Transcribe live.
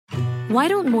Why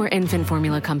don't more infant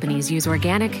formula companies use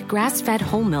organic, grass-fed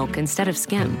whole milk instead of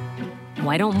skim?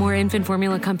 Why don't more infant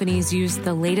formula companies use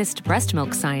the latest breast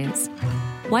milk science?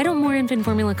 Why don't more infant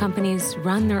formula companies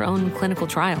run their own clinical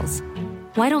trials?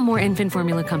 Why don't more infant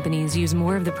formula companies use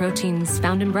more of the proteins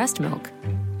found in breast milk?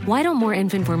 Why don't more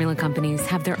infant formula companies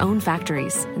have their own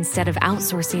factories instead of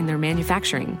outsourcing their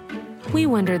manufacturing? We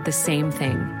wondered the same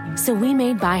thing. So we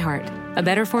made ByHeart, a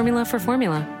better formula for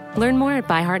formula. Learn more at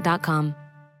byheart.com.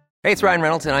 Hey, it's Ryan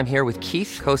Reynolds, and I'm here with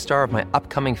Keith, co-star of my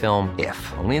upcoming film, If,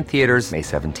 only in theaters May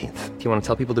 17th. Do you want to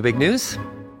tell people the big news?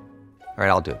 All right,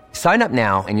 I'll do it. Sign up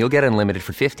now and you'll get unlimited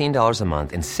for $15 a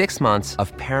month and 6 months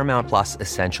of Paramount Plus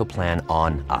Essential Plan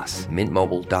on us.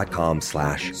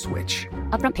 MintMobile.com/switch.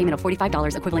 Upfront payment of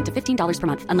 $45 equivalent to $15 per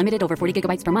month. Unlimited over 40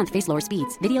 gigabytes per month. Face lower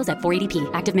speeds. Videos at 480p.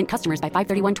 Active Mint customers by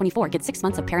 531.24 get 6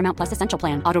 months of Paramount Plus Essential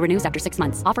Plan. Auto renews after 6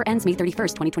 months. Offer ends May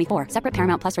 31st, 2024. Separate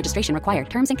Paramount Plus registration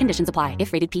required. Terms and conditions apply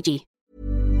if rated PG.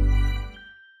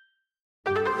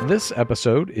 This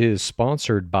episode is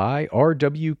sponsored by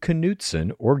R.W.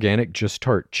 Knudsen Organic Just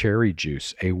Tart Cherry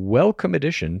Juice, a welcome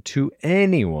addition to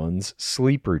anyone's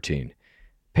sleep routine.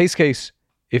 Pace Case,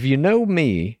 if you know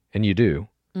me, and you do,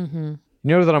 you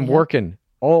know that I'm working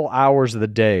all hours of the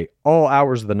day, all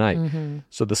hours of the night.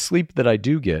 So the sleep that I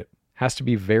do get has to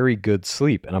be very good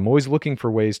sleep, and I'm always looking for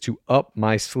ways to up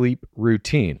my sleep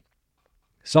routine.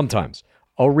 Sometimes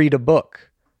I'll read a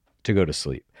book to go to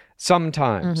sleep.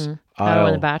 Sometimes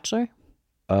The Bachelor?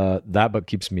 That book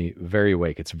keeps me very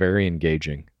awake. It's very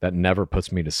engaging. That never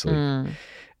puts me to sleep.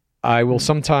 I will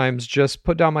sometimes just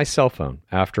put down my cell phone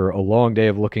after a long day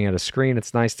of looking at a screen.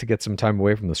 It's nice to get some time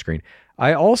away from the screen.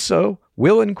 I also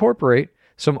will incorporate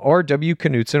some R.W.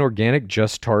 Knudsen Organic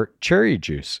Just Tart Cherry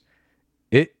Juice.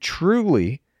 It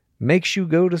truly makes you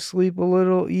go to sleep a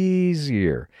little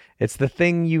easier. It's the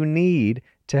thing you need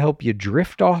to help you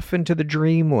drift off into the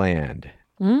dreamland.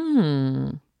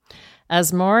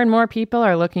 As more and more people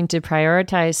are looking to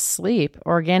prioritize sleep,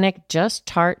 Organic Just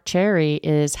Tart Cherry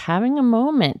is having a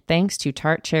moment thanks to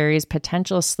Tart Cherry's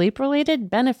potential sleep-related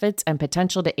benefits and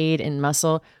potential to aid in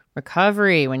muscle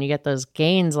recovery when you get those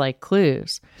gains like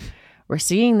clues. We're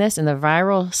seeing this in the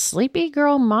viral Sleepy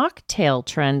Girl mocktail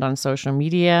trend on social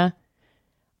media.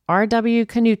 R.W.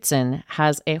 Knudsen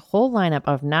has a whole lineup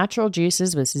of natural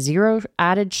juices with zero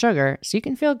added sugar, so you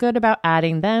can feel good about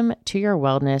adding them to your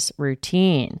wellness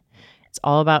routine. It's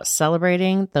all about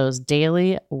celebrating those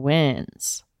daily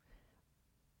wins.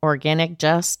 Organic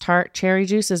Just Tart Cherry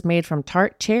Juice is made from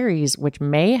tart cherries, which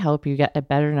may help you get a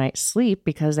better night's sleep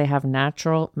because they have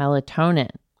natural melatonin.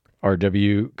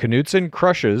 R.W. Knudsen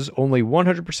crushes only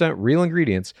 100% real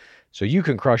ingredients, so you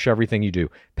can crush everything you do.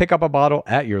 Pick up a bottle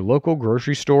at your local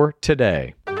grocery store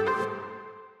today.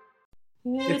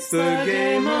 It's the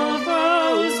Game of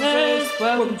Roses.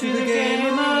 Welcome to the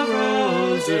Game of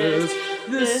Roses.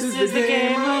 This is the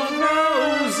Game of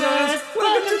Roses.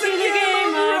 Welcome to the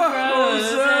Game of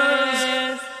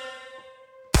Roses.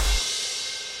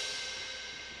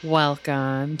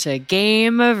 Welcome to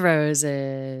Game of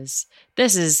Roses.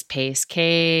 This is Pace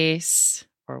Case,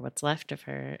 or what's left of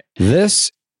her.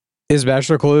 This is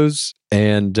Bachelor Clues,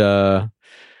 and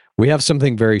we have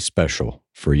something very special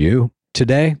for you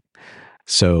today.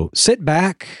 So sit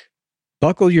back,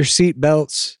 buckle your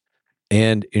seatbelts,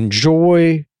 and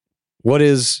enjoy what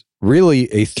is really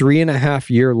a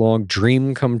 3.5-year-long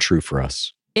dream come true for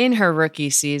us. In her rookie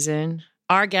season,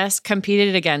 our guest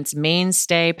competed against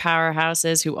mainstay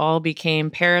powerhouses who all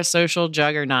became parasocial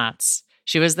juggernauts.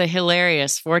 She was the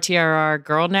hilarious 4TRR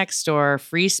girl next door,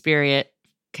 free spirit,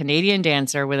 Canadian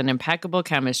dancer with an impeccable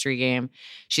chemistry game.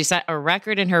 She set a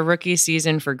record in her rookie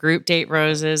season for group date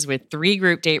roses with 3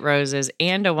 group date roses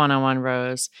and a one-on-one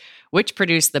rose, which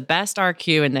produced the best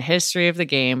RQ in the history of the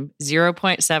game,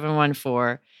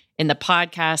 0.714. In the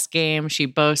podcast game, she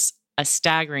boasts a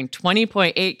staggering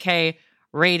 20.8K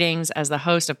ratings as the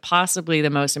host of possibly the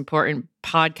most important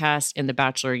podcast in the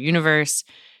Bachelor universe.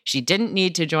 She didn't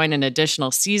need to join an additional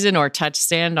season or touch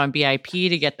sand on BIP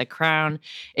to get the crown.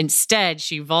 Instead,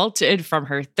 she vaulted from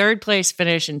her 3rd place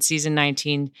finish in season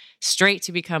 19 straight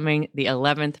to becoming the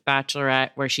 11th Bachelorette,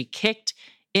 where she kicked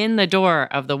in the door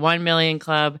of the 1 million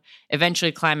club,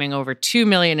 eventually climbing over 2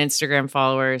 million Instagram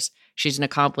followers. She's an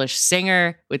accomplished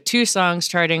singer with 2 songs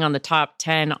charting on the top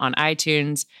 10 on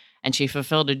iTunes, and she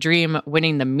fulfilled a dream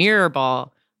winning the Mirror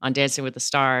Ball on Dancing with the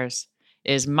Stars.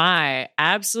 It is my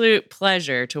absolute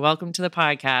pleasure to welcome to the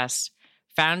podcast,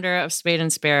 founder of Spade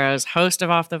and Sparrows, host of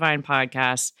Off the Vine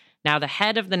podcast, now the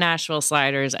head of the Nashville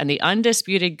Sliders, and the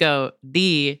undisputed GOAT,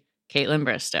 the Kaitlyn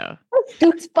Bristowe.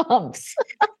 Goosebumps.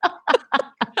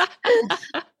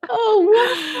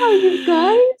 Oh, wow, you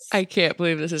guys. I can't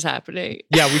believe this is happening.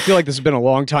 Yeah, we feel like this has been a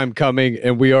long time coming,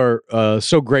 and we are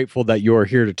so grateful that you are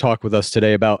here to talk with us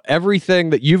today about everything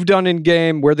that you've done in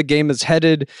game, where the game is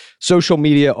headed, social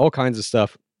media, all kinds of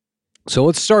stuff. So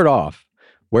let's start off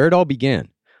where it all began.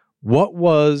 What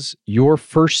was your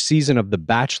first season of The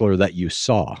Bachelor that you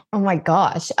saw? Oh my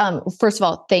gosh. First of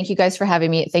all, thank you guys for having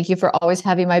me. Thank you for always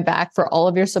having my back, for all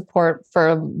of your support,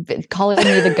 for calling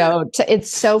me the GOAT.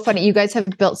 It's so funny. You guys have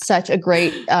built such a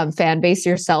great fan base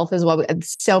yourself as well. And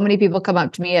so many people come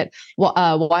up to me at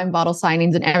wine bottle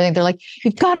signings and everything. They're like,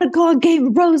 you've got to go on Game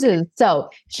of Roses.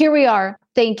 So here we are.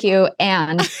 Thank you.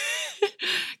 And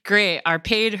great. Our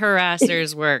paid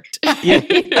harassers worked.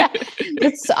 Yeah.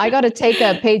 I got to take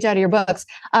a page out of your books.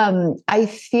 I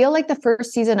feel like the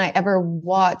first season I ever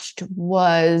watched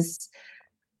was,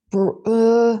 I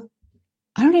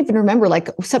don't even remember, like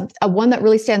one that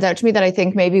really stands out to me that I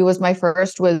think maybe was my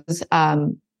first was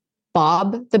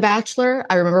Bob the Bachelor.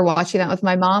 I remember watching that with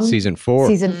my mom. Season 4.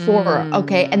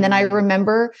 Okay. And then I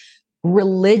remember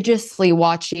religiously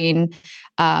watching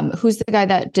who's the guy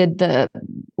that did the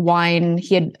wine?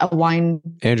 He had a wine.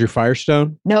 Andrew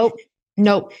Firestone? Nope.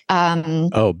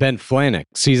 Ben Flanick,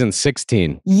 season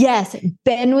 16. Yes.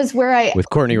 Ben was where with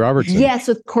Courtney Robertson. Yes,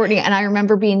 with Courtney. And I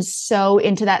remember being so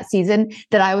into that season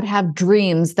that I would have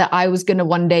dreams that I was going to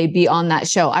one day be on that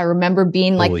show. I remember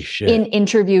being like in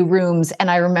interview rooms,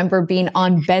 and I remember being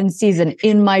on Ben's season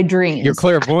in my dreams. You're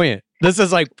clairvoyant. This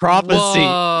is like prophecy.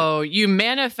 Whoa, you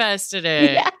manifested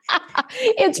it. Yeah.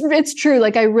 It's true.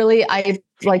 Like I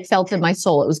like felt in my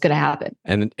soul it was going to happen.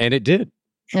 And it did.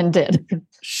 And did.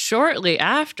 Shortly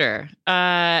after,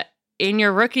 in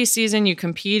your rookie season, you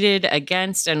competed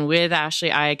against and with Ashley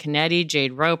Iaconetti,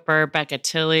 Jade Roper, Becca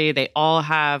Tilley. They all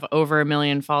have over 1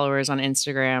 million followers on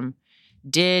Instagram.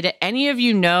 Did any of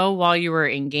you know while you were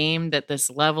in game that this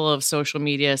level of social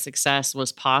media success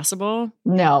was possible?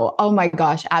 No. Oh my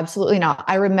gosh. Absolutely not.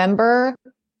 I remember,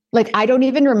 I don't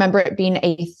even remember it being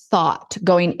a thought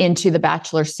going into the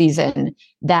Bachelor season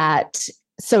that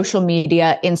social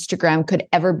media, Instagram could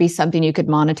ever be something you could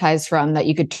monetize from, that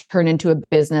you could turn into a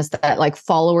business, that like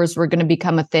followers were going to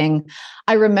become a thing.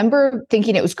 I remember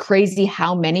thinking it was crazy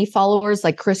how many followers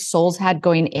like Chris Soules had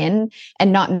going in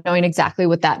and not knowing exactly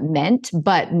what that meant,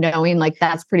 but knowing like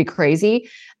that's pretty crazy.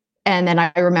 And then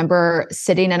I remember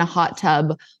sitting in a hot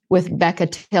tub with Becca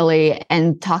Tilley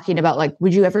and talking about like,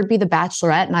 would you ever be the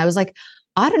Bachelorette? And I was like,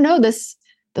 I don't know, this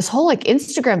whole like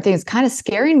Instagram thing is kind of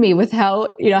scaring me with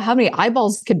how many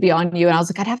eyeballs could be on you. And I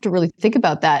was like, I'd have to really think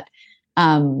about that.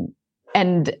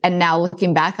 And now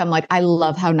looking back, I'm like, I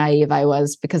love how naive I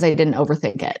was because I didn't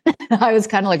overthink it. I was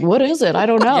kind of like, what is it? I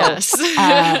don't know. Yes.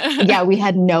 Yeah, we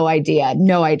had no idea.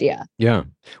 Yeah.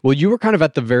 Well, you were kind of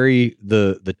at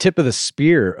the tip of the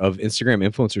spear of Instagram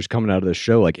influencers coming out of the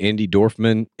show, like Andy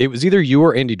Dorfman. It was either you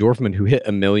or Andy Dorfman who hit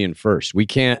 1 million first. We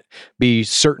can't be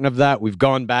certain of that. We've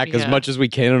gone back as much as we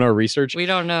can in our research. We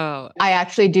don't know. I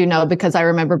actually do know because I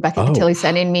remember Becca Tilley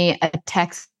sending me a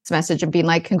text message and being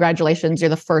like, congratulations, you're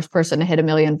the first person to hit 1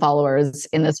 million followers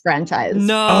in this franchise.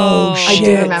 No. Oh, shit. I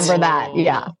do remember that.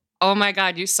 Yeah. Oh my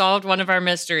God, you solved one of our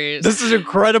mysteries. This is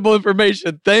incredible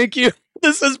information. Thank you.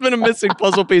 This has been a missing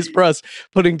puzzle piece for us,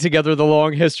 putting together the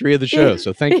long history of the show.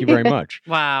 So thank you very much.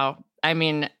 Wow. I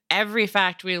mean, every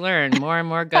fact we learn, more and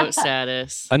more GOAT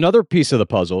status. Another piece of the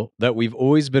puzzle that we've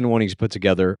always been wanting to put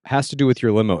together has to do with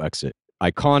your limo exit.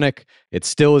 Iconic. It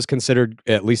still is considered,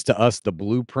 at least to us, the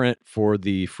blueprint for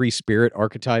the free spirit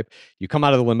archetype. You come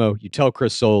out of the limo, you tell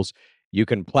Chris Soules, you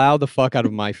can plow the fuck out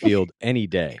of my field any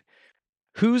day.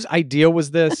 Whose idea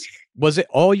was this? Was it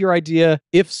all your idea?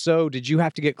 If so, did you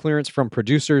have to get clearance from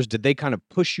producers? Did they kind of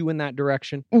push you in that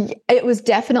direction? It was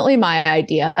definitely my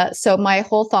idea. So my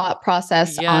whole thought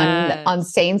process on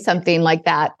saying something like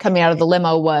that coming out of the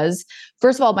limo was,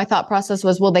 first of all, my thought process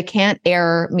was, well, they can't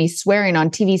air me swearing on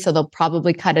TV, so they'll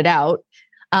probably cut it out.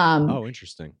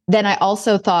 Interesting. Then I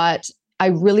also thought, I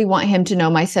really want him to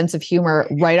know my sense of humor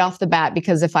right off the bat,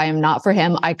 because if I am not for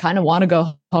him, I kind of want to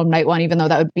go home night one, even though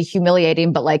that would be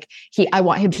humiliating. But like I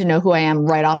want him to know who I am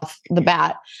right off the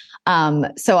bat.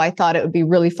 So I thought it would be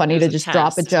really funny to just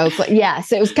drop a joke.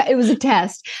 Yes, it was a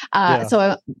test.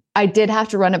 So I did have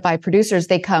to run it by producers.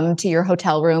 They come to your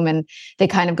hotel room and they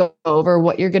kind of go over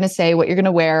what you're going to say, what you're going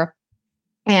to wear.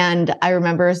 And I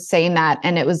remember saying that,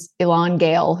 and it was Elon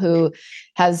Gale, who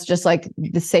has just like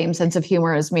the same sense of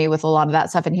humor as me with a lot of that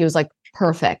stuff. And he was like,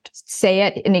 perfect, say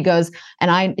it. And he goes,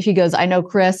 I know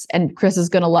Chris, and Chris is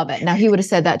going to love it. Now he would have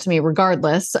said that to me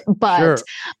regardless, but sure.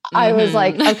 I was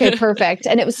like, okay, perfect.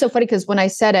 And it was so funny because when I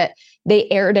said it, they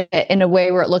aired it in a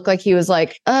way where it looked like he was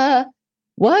like,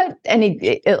 what? And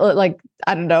like,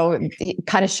 I don't know, it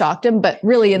kind of shocked him, but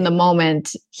really in the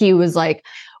moment, he was like,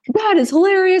 that is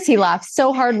hilarious. He laughed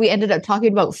so hard. We ended up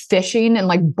talking about fishing and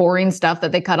like boring stuff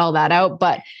that they cut all that out.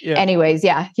 But anyways,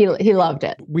 he loved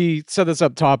it. We set this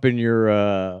up top in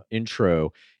your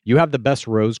intro. You have the best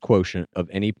Rose quotient of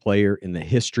any player in the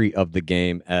history of the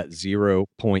game at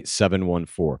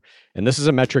 0.714. And this is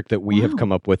a metric that we have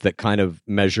come up with that kind of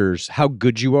measures how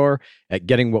good you are at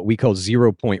getting what we call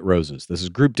 0-point roses. This is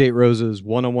group date roses,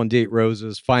 one-on-one date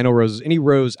roses, final roses, any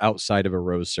rose outside of a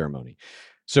rose ceremony.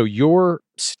 So your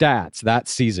stats that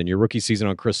season, your rookie season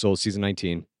on Crystal, season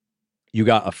 19, you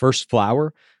got a first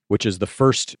flower, which is the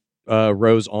first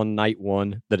rose on night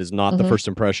one that is not the first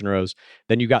impression rose.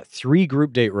 Then you got 3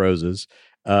 group date roses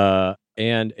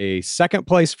and a second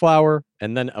place flower,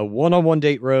 and then a one-on-one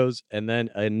date rose, and then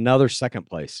another second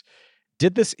place.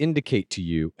 Did this indicate to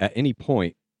you at any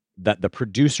point that the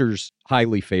producers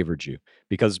highly favored you?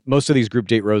 Because most of these group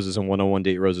date roses and one-on-one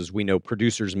date roses, we know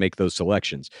producers make those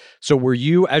selections. So were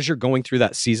you, as you're going through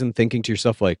that season, thinking to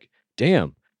yourself like,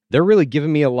 damn, they're really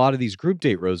giving me a lot of these group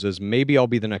date roses. Maybe I'll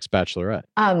be the next bachelorette.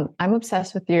 I'm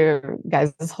obsessed with your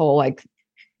guys' whole like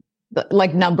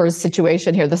numbers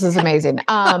situation here. This is amazing.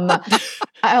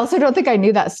 I also don't think I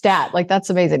knew that stat. Like, that's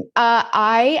amazing.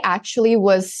 I actually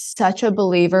was such a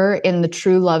believer in the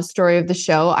true love story of the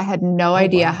show. I had no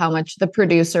idea how much the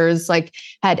producers like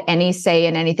had any say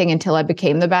in anything until I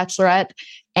became the bachelorette.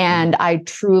 And I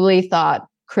truly thought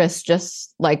Chris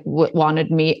just like wanted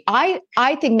me. I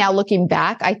think now looking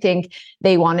back, I think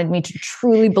they wanted me to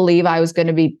truly believe I was going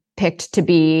to be picked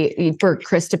for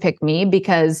Chris to pick me,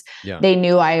 because they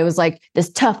knew I was like this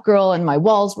tough girl and my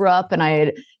walls were up and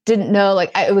I didn't know,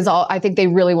 like I think they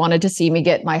really wanted to see me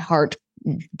get my heart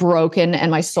broken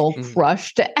and my soul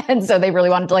crushed. And so they really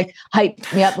wanted to like hype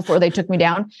me up before they took me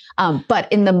down. But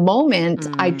in the moment,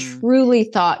 I truly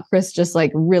thought Chris just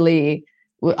like really,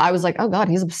 I was like, oh God,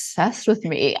 he's obsessed with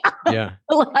me. Yeah.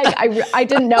 Like I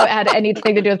didn't know it had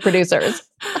anything to do with producers.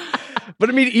 But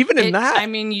I mean, even in that, I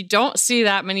mean, you don't see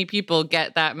that many people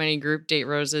get that many group date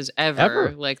roses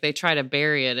ever. Like they try to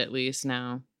bury it at least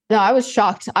now. No, I was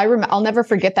shocked. I'll never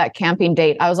forget that camping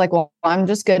date. I was like, well, I'm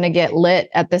just going to get lit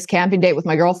at this camping date with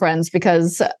my girlfriends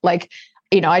because like,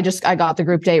 you know, I got the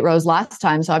group date rose last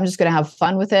time. So I'm just going to have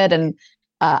fun with it. And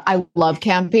I love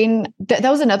camping. That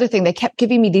was another thing. They kept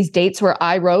giving me these dates where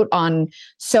I wrote on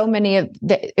so many of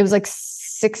it was like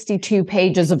 62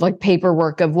 pages of like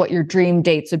paperwork of what your dream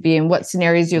dates would be and what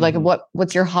scenarios you like and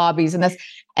what's your hobbies and this.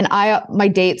 And my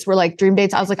dates were like dream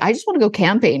dates. I was like, I just want to go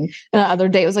camping. And the other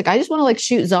day it was like, I just want to like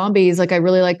shoot zombies. Like I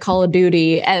really like Call of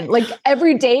Duty. And like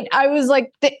every date I was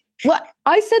like, what?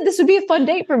 I said this would be a fun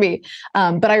date for me.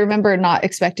 But I remember not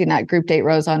expecting that group date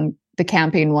rose on the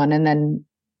camping one. And then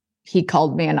he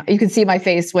called me and you could see my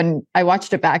face when I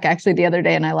watched it back actually the other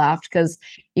day. And I laughed because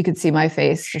you could see my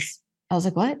face. I was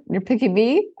like, what? You're picking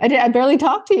me? I barely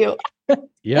talked to you.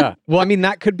 Yeah. Well, I mean,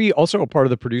 that could be also a part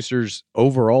of the producer's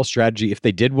overall strategy. If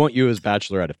they did want you as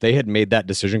bachelorette, if they had made that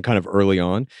decision kind of early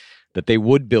on, that they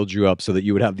would build you up so that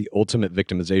you would have the ultimate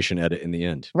victimization edit in the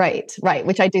end. Right.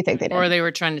 Which I do think they did. Or they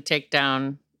were trying to take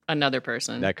down another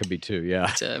person. That could be too, yeah.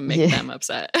 To make them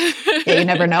upset. Yeah, you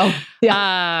never know.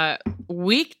 Yeah.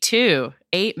 Week 2,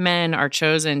 8 men are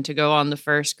chosen to go on the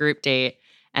first group date.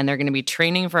 And they're going to be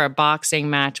training for a boxing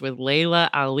match with Layla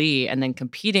Ali and then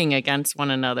competing against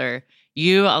one another.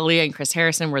 You, Ali, and Chris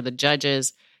Harrison were the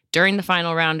judges. During the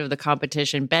final round of the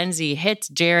competition, Benzie hits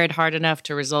Jared hard enough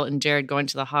to result in Jared going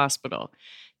to the hospital.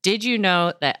 Did you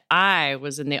know that I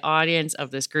was in the audience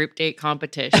of this group date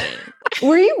competition?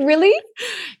 Were you really?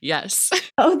 Yes.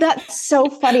 Oh, that's so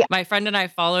funny. My friend and I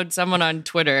followed someone on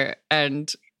Twitter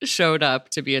and showed up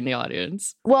to be in the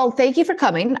audience. Well, thank you for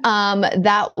coming.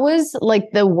 That was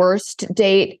like the worst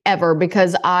date ever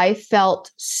because I felt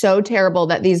so terrible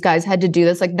that these guys had to do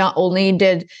this. Like, not only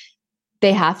did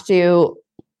they have to,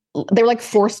 they were like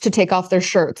forced to take off their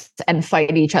shirts and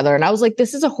fight each other. And I was like,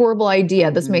 this is a horrible idea.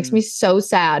 This makes me so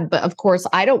sad. But of course,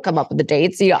 I don't come up with the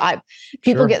dates. You know,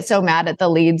 people get so mad at the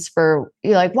leads for,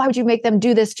 you're like, why would you make them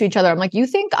do this to each other? I'm like, you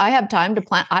think I have time to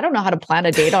plan? I don't know how to plan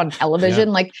a date on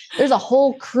television. Like, there's a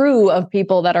whole crew of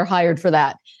people that are hired for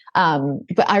that.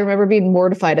 But I remember being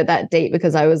mortified at that date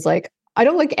because I was like, I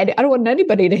don't want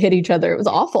anybody to hit each other. It was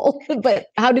awful. But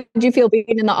how did you feel being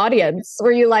in the audience?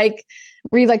 Were you like,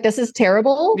 this is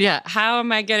terrible? Yeah. How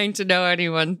am I getting to know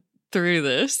anyone through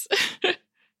this?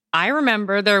 I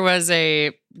remember there was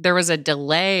a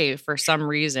delay for some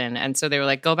reason. And so they were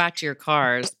like, go back to your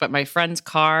cars. But my friend's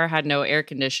car had no air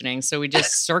conditioning. So we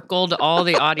just circled all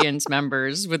the audience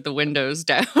members with the windows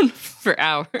down for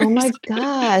hours. Oh my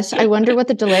gosh. I wonder what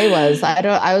the delay was.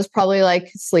 I was probably like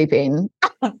sleeping.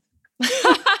 I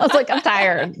was like, I'm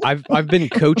tired. I've been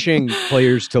coaching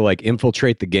players to like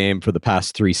infiltrate the game for the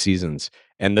past 3 seasons.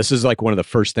 And this is like one of the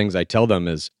first things I tell them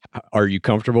is, are you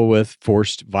comfortable with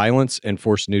forced violence and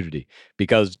forced nudity?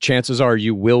 Because chances are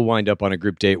you will wind up on a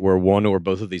group date where one or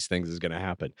both of these things is going to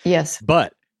happen. Yes.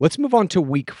 But let's move on to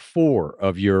week 4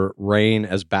 of your reign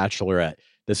as Bachelorette.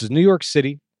 This is New York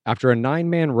City. After a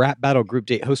 9-man rap battle group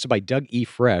date hosted by Doug E.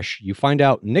 Fresh, you find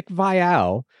out Nick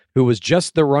Viall, who was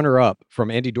just the runner-up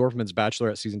from Andy Dorfman's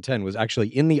Bachelorette Season 10, was actually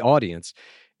in the audience.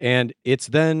 And it's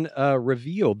then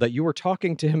revealed that you were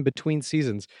talking to him between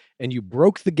seasons, and you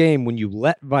broke the game when you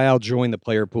let Viall join the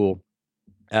player pool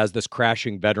as this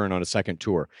crashing veteran on a second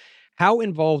tour. How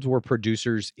involved were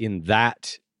producers in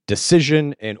that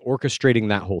decision and orchestrating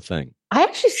that whole thing? I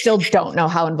actually still don't know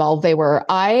how involved they were.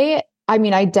 I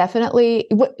mean, I definitely,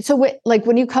 like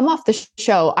when you come off the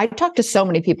show, I talked to so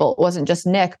many people. It wasn't just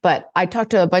Nick, but I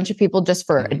talked to a bunch of people just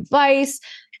for advice,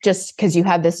 just because you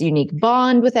have this unique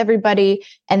bond with everybody.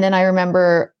 And then I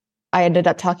remember I ended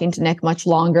up talking to Nick much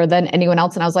longer than anyone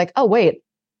else. And I was like, oh, wait,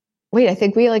 I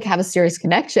think we like have a serious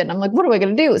connection. I'm like, what am I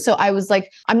going to do? So I was like,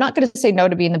 I'm not going to say no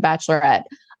to being the Bachelorette.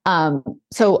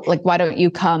 So like, why don't you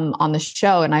come on the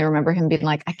show? And I remember him being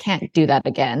like, I can't do that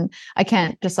again. I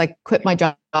can't just like quit my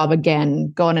job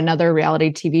again, go on another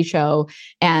reality TV show.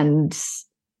 And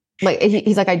like,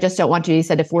 he's like, I just don't want to. He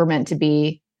said, if we're meant to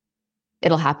be,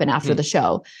 it'll happen after the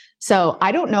show. So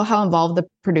I don't know how involved the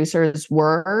producers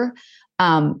were.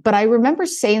 But I remember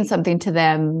saying something to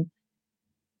them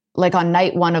like on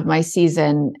night 1 of my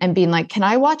season and being like, can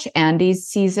I watch Andy's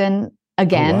season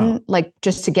again? Oh, wow. Like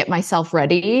just to get myself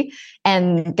ready.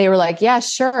 And they were like, yeah,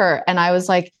 sure. And I was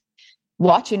like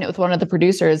watching it with one of the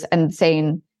producers and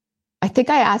saying, I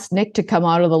think I asked Nick to come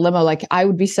out of the limo. Like, I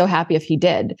would be so happy if he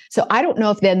did. So I don't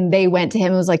know if then they went to him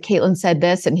and was like, Kaitlyn said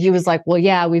this. And he was like, well,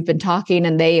 yeah, we've been talking,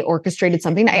 and they orchestrated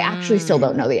something. I actually still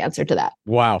don't know the answer to that.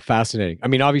 Wow. Fascinating. I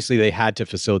mean, obviously they had to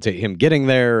facilitate him getting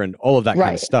there and all of that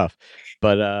kind of stuff.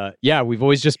 But yeah, we've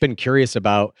always just been curious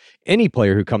about any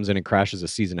player who comes in and crashes a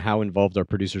season, how involved are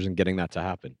producers in getting that to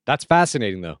happen? That's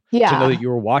fascinating, though. Yeah. To know that you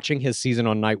were watching his season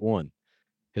on night 1.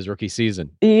 His rookie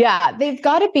season. Yeah, they've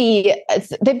got to be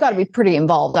pretty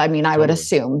involved. I mean, I would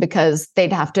assume, because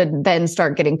they'd have to then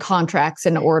start getting contracts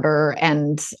in order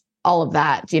and all of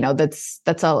that. You know, it's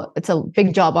a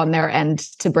big job on their end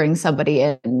to bring somebody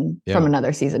in from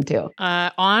another season too.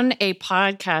 On a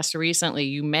podcast recently,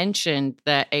 you mentioned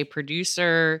that a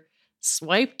producer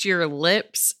swiped your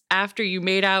lips after you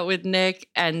made out with Nick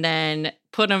and then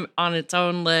put them on its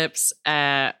own lips.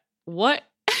 What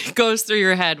goes through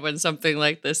your head when something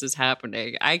like this is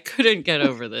happening? I couldn't get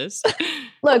over this.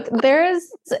 Look,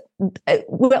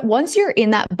 once you're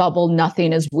in that bubble,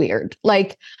 nothing is weird.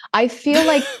 Like, I feel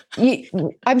like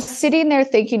I'm sitting there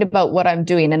thinking about what I'm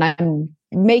doing, and I'm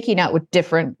making out with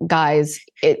different guys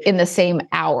in the same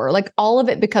hour. Like, all of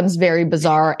it becomes very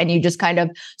bizarre, and you just kind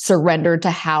of surrender to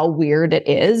how weird it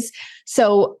is.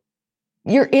 So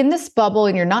you're in this bubble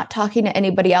and you're not talking to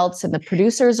anybody else. And the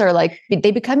producers are like, they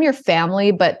become your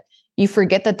family, but you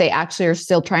forget that they actually are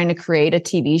still trying to create a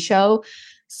TV show.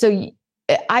 So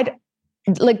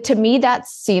to me, that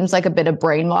seems like a bit of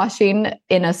brainwashing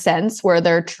in a sense, where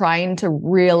they're trying to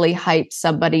really hype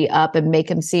somebody up and make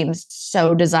him seem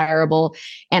so desirable.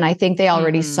 And I think they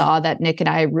already saw that Nick and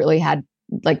I really had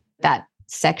like that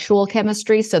sexual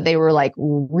chemistry. So they were like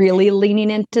really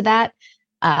leaning into that.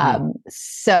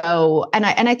 So, and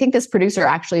I think this producer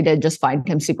actually did just find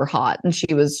him super hot, and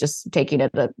she was just taking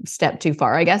it a step too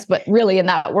far, I guess. But really, in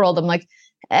that world, I'm like,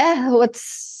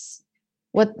 it's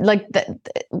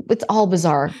all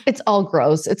bizarre. It's all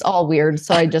gross. It's all weird.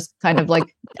 So I just kind of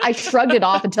like, I shrugged it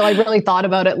off until I really thought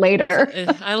about it later.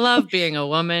 I love being a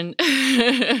woman.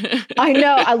 I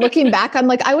know. Looking back, I'm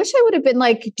like, I wish I would have been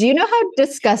like, do you know how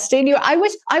disgusting you are? I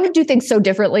wish I would do things so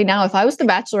differently now. If I was the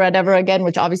Bachelorette ever again,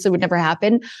 which obviously would never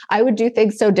happen, I would do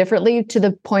things so differently to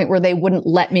the point where they wouldn't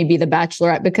let me be the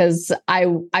Bachelorette because I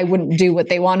wouldn't do what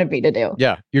they wanted me to do.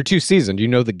 Yeah. You're too seasoned. You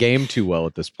know the game too well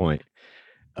at this point.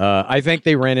 I think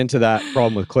they ran into that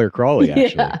problem with Claire Crawley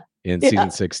actually in season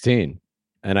 16.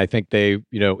 And I think they,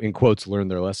 in quotes,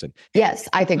 learned their lesson. Yes,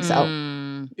 I think so.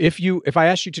 If I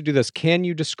asked you to do this, can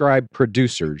you describe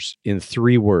producers in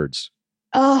 3 words?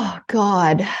 Oh,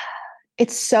 God.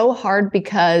 It's so hard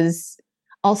because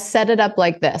I'll set it up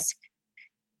like this.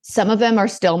 Some of them are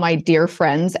still my dear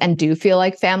friends and do feel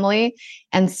like family.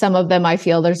 And some of them I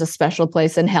feel there's a special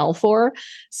place in hell for.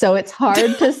 So it's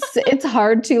hard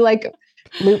to like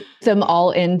loop them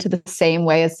all into the same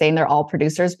way as saying they're all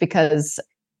producers, because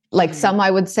Like some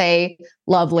I would say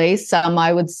lovely, some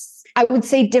I would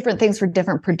say different things for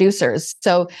different producers.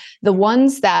 So the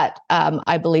ones that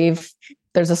I believe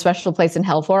there's a special place in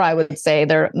hell for, I would say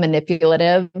they're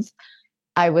manipulative.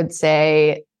 I would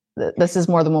say this is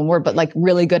more than one word, but like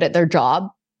really good at their job.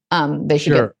 They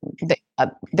should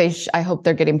I hope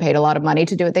they're getting paid a lot of money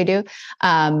to do what they do.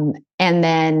 And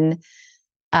then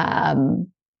I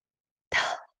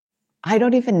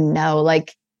don't even know,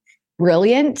 like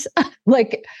brilliant,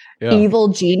 like evil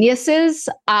geniuses.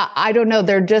 I don't know.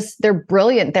 They're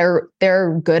brilliant.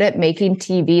 They're good at making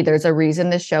TV. There's a reason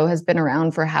this show has been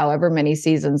around for however many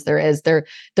seasons there is. They're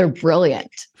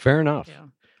brilliant. Fair enough. Yeah.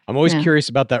 I'm always curious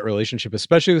about that relationship,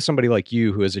 especially with somebody like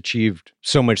you who has achieved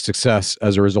so much success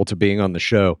as a result of being on the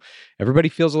show. Everybody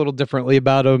feels a little differently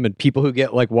about them, and people who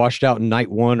get like washed out in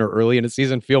night one or early in a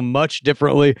season feel much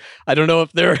differently. I don't know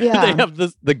if they have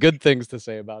the good things to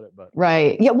say about it, but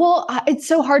right. Yeah. Well, it's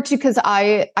so hard too, because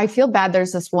I feel bad.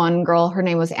 There's this one girl, her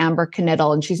name was Amber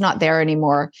Knittel, and she's not there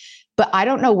anymore, but I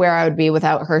don't know where I would be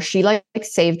without her. She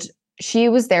she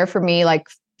was there for me. Like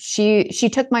she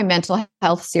took my mental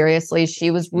health seriously.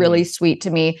 She was really sweet to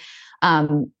me.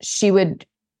 She would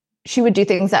do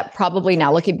things that probably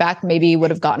now looking back, maybe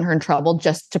would have gotten her in trouble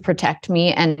just to protect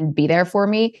me and be there for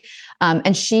me.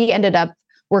 And she ended up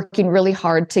working really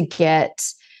hard to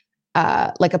get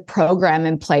like a program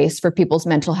in place for people's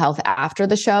mental health after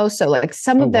the show. So like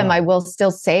some of them I will still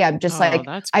say, I'm just like,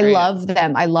 I love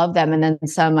them. I love them. And then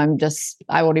some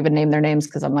I won't even name their names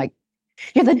because I'm like,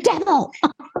 you're the devil.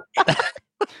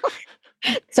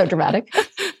 So dramatic.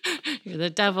 You're the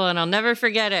devil and I'll never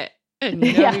forget it. And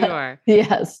you know who you are.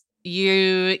 Yes.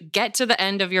 You get to the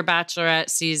end of your Bachelorette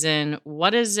season.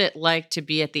 What is it like to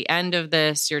be at the end of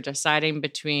this? You're deciding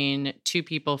between two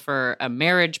people for a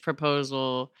marriage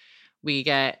proposal. We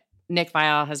get Nick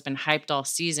Viall has been hyped all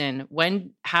season.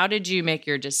 How did you make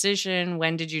your decision?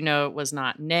 When did you know it was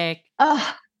not Nick?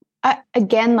 I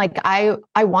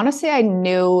want to say I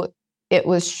knew it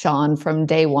was Sean from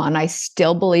day one. I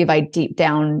still believe I deep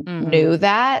down knew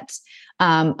that.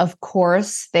 Of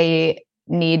course, they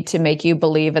need to make you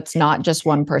believe it's not just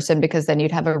one person, because then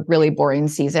you'd have a really boring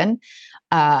season.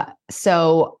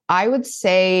 So I would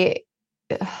say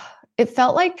it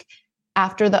felt like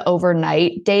after the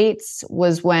overnight dates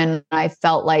was when I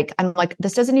felt like, I'm like,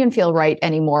 this doesn't even feel right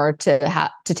anymore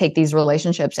to take these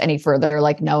relationships any further,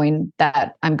 like knowing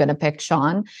that I'm going to pick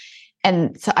Sean.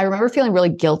 And so I remember feeling really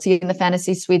guilty in the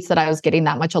fantasy suites that I was getting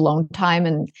that much alone time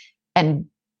and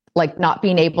like not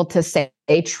being able to say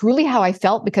truly how I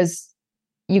felt, because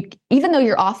even though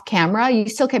you're off camera, you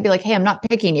still can't be like, hey, I'm not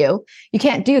picking you. You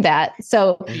can't do that.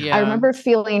 So I remember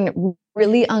feeling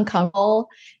really uncomfortable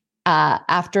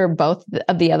after both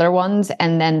of the other ones.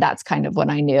 And then that's kind of when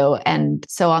I knew. And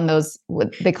so on those,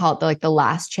 they call it the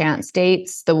last chance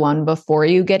dates, the one before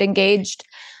you get engaged,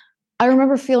 I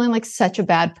remember feeling like such a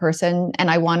bad person.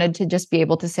 And I wanted to just be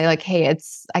able to say like, hey,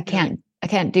 I can't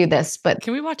do this, but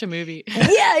can we watch a movie?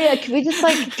 Yeah. Can we just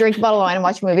like drink a bottle of wine and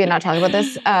watch a movie and not talk about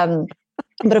this?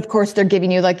 But of course they're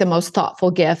giving you like the most thoughtful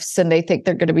gifts and they think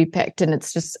they're going to be picked. And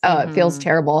it's just, it feels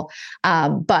terrible.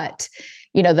 But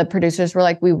the producers were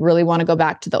like, we really want to go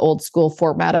back to the old school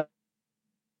format of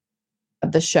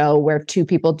the show where two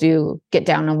people do get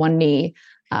down on one knee.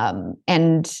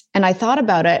 And I thought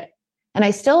about it, and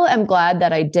I still am glad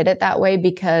that I did it that way,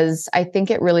 because I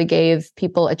think it really gave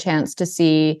people a chance to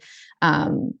see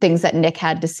things that Nick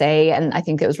had to say. And I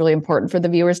think it was really important for the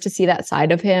viewers to see that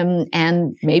side of him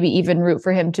and maybe even root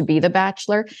for him to be the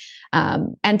Bachelor.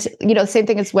 And same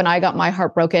thing as when I got my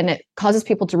heart broken, it causes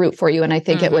people to root for you. And I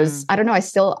think it was, I don't know, I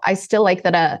still like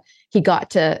that he got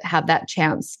to have that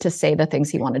chance to say the things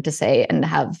he wanted to say and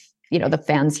have, the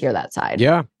fans hear that side.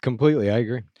 Yeah, completely. I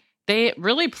agree. They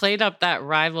really played up that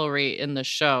rivalry in the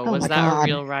show. Was that a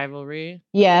real rivalry?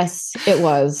 Yes, it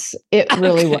was. It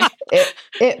really was.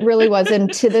 It really was.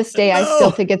 And to this day, I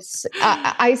still think it's,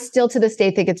 I still to this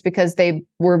day think it's because they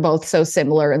were both so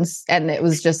similar. And it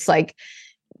was just like,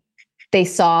 they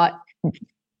saw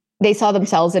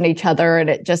themselves in each other. And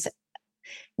it just,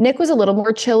 Nick was a little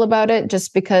more chill about it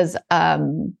just because,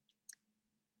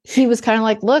 he was kind of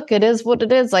like, look, it is what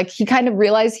it is. Like he kind of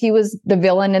realized he was the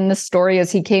villain in the story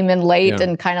as he came in late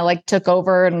and kind of like took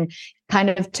over and kind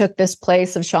of took this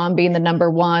place of Sean being the number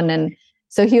one. And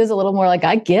so he was a little more like,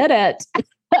 I get it.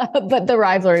 But the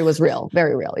rivalry was real,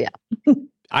 very real. Yeah.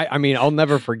 I mean, I'll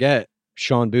never forget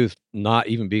Sean Booth not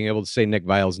even being able to say Nick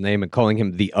Vile's name and calling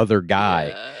him the other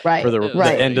guy Right. for the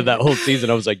end of that whole season.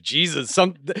 I was like, Jesus,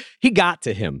 he got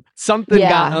to him. Something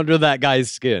got under that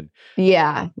guy's skin.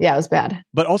 Yeah. Yeah, it was bad.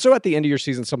 But also at the end of your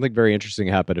season, something very interesting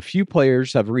happened. A few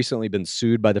players have recently been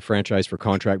sued by the franchise for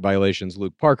contract violations.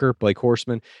 Luke Parker, Blake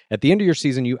Horseman. At the end of your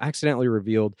season, you accidentally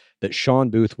revealed that Sean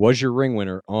Booth was your ring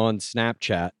winner on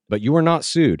Snapchat, but you were not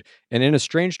sued. And in a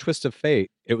strange twist of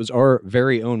fate, it was our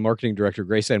very own marketing director,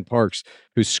 Grace Ann Parks,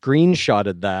 who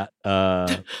screenshotted that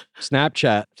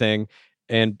Snapchat thing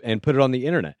and put it on the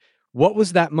internet. What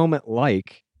was that moment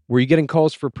like? Were you getting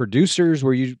calls for producers?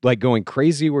 Were you like going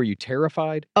crazy? Were you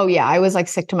terrified? Oh yeah, I was like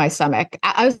sick to my stomach.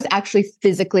 I was actually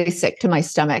physically sick to my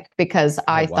stomach because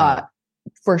I thought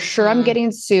for sure I'm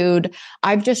getting sued.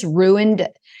 I've just ruined,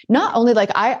 not only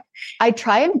like I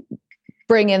try and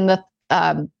bring in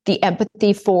the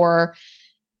empathy for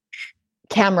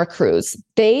camera crews.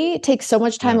 They take so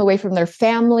much time away from their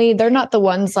family. They're not the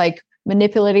ones like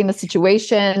manipulating the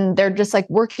situation. They're just like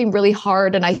working really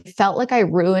hard. And I felt like I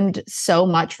ruined so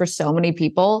much for so many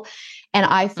people. And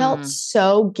I felt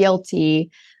so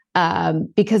guilty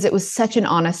because it was such an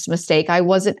honest mistake.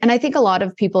 And I think a lot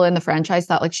of people in the franchise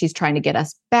thought like she's trying to get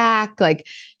us back. Like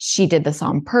she did this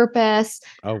on purpose.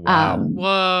 Oh, wow.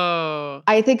 Whoa.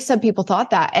 I think some people thought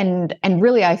that. And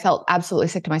really, I felt absolutely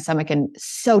sick to my stomach and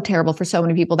so terrible for so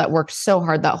many people that worked so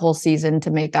hard that whole season to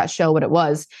make that show what it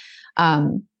was.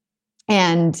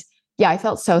 And yeah, I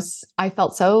felt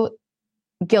so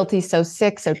guilty, so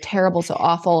sick, so terrible, so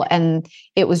awful. And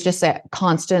it was just that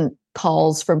constant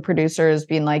calls from producers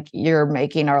being like, you're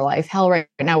making our life hell right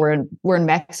now. We're in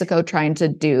Mexico trying to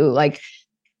do like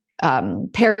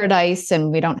Paradise,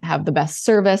 and we don't have the best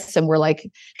service, and we're like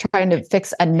trying to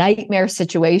fix a nightmare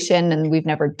situation, and we've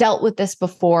never dealt with this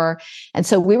before. And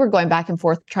so we were going back and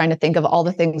forth trying to think of all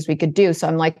the things we could do. So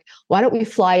I'm like, why don't we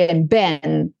fly in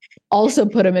Ben, also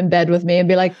put him in bed with me and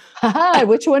be like, haha,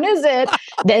 which one is it?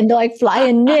 Then like fly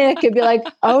in Nick and be like,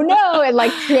 oh no, and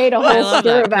like create a whole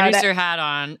story about it. Producer hat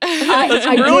on.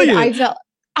 I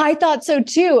thought so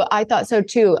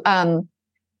too.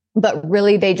 But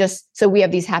really so we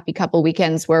have these happy couple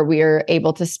weekends where we're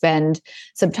able to spend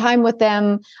some time with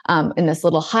them in this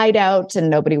little hideout, and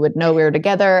nobody would know we were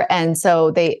together. And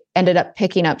so they ended up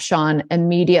picking up Sean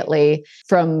immediately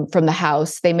from the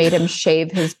house. They made him shave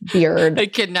his beard. They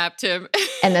kidnapped him.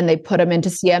 And then they put him into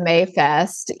CMA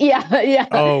Fest. Yeah.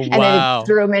 Oh, and then they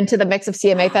threw him into the mix of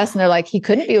CMA Fest. And they're like, he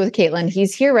couldn't be with Kaitlyn.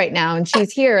 He's here right now. And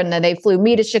she's here. And then they flew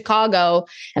me to Chicago.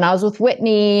 And I was with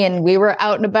Whitney. And we were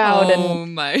out and about. Oh,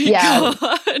 my God.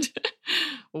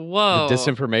 Whoa. The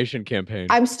disinformation campaign.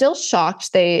 I'm still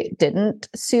shocked they didn't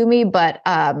sue me. But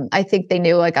I think they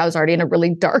knew like I was already in a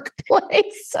really dark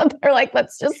place. So they're like,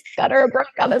 let's just cut her a break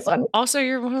on this one. Also,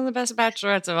 you're one of the best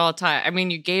bachelorettes of all time. I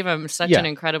mean, you gave them such an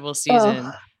incredible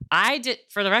season. I did,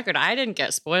 for the record, I didn't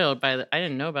get spoiled I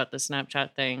didn't know about the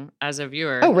Snapchat thing as a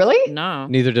viewer. Oh, really? No.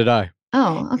 Neither did I.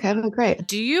 Oh, okay. Well, great.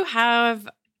 Do you have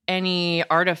any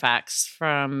artifacts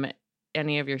from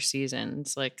any of your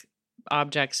seasons, like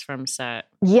objects from set?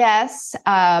 Yes.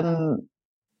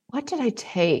 What did I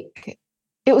take?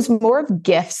 It was more of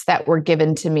gifts that were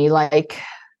given to me, like,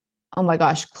 oh my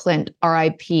gosh, Clint,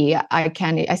 R.I.P.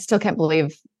 I still can't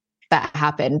believe that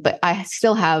happened, but I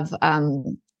still have,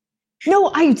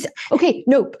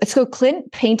 So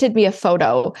Clint painted me a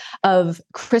photo of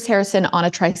Chris Harrison on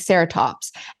a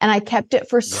Triceratops, and I kept it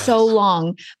for so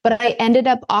long, but I ended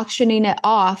up auctioning it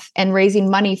off and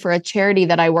raising money for a charity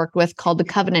that I worked with called the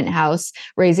Covenant House,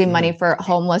 raising money for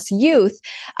homeless youth.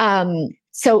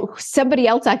 So somebody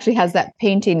else actually has that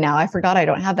painting now. I forgot I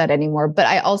don't have that anymore, but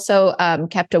I also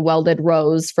kept a welded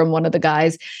rose from one of the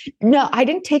guys. No, I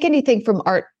didn't take anything from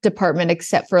art department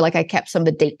except for like I kept some of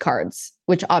the date cards,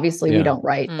 which obviously we don't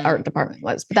write. Art department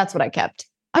was, but that's what I kept.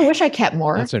 I wish I kept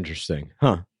more. That's interesting.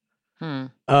 Huh.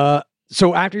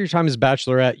 So after your time as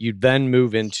Bachelorette, you then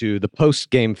move into the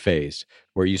post-game phase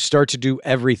where you start to do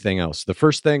everything else. The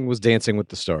first thing was Dancing with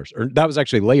the Stars, or that was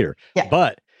actually later. Yeah.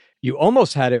 But you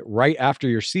almost had it right after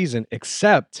your season,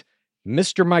 except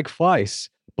Mr. Mike Fleiss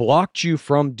blocked you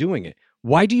from doing it.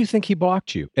 Why do you think he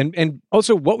blocked you? And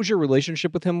also, what was your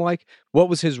relationship with him like? What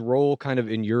was his role kind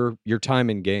of in your time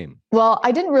in game? Well,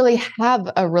 I didn't really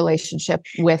have a relationship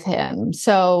with him.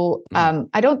 So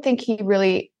I don't think he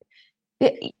really...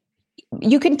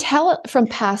 You can tell from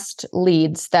past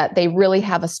leads that they really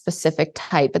have a specific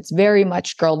type. It's very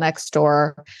much girl next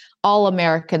door, all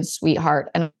American sweetheart.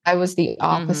 And I was the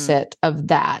opposite of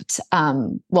that.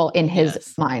 In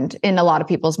his mind, in a lot of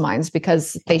people's minds,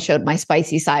 because they showed my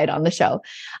spicy side on the show.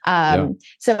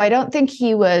 So I don't think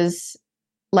he was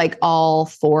like all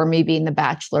for me being the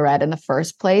Bachelorette in the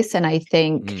first place. And I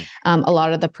think a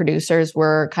lot of the producers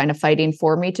were kind of fighting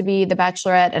for me to be the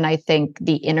Bachelorette. And I think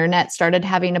the internet started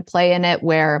having a play in it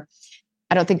where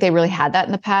I don't think they really had that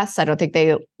in the past. I don't think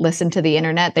they listened to the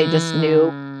internet. They just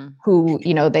knew who,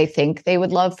 they think they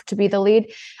would love to be the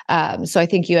lead. So I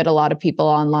think you had a lot of people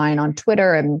online on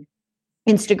Twitter and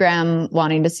Instagram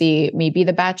wanting to see me be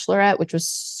the Bachelorette, which was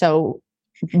so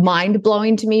mind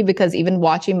blowing to me because even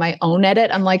watching my own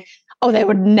edit, I'm like, oh, they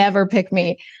would never pick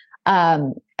me.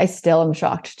 I still am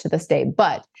shocked to this day,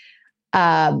 but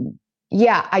I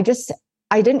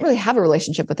didn't really have a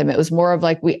relationship with him. It was more of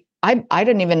like, I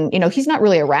didn't even, he's not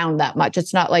really around that much.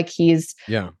 It's not like he's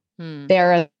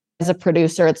there as a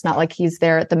producer. It's not like he's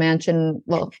there at the mansion.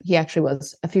 Well, he actually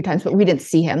was a few times, but we didn't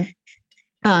see him.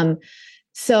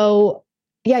 So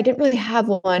yeah, I didn't really have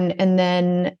one. And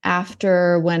then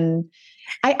after when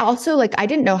I also I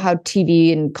didn't know how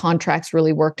TV and contracts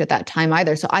really worked at that time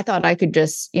either. So I thought I could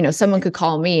just, someone could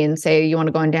call me and say, you want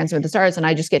to go on Dancing with the Stars? And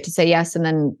I just get to say yes. And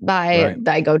then bye,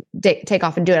 I go take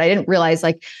off and do it. I didn't realize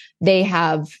they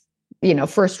have,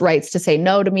 first rights to say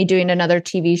no to me doing another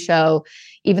TV show,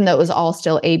 even though it was all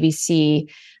still ABC.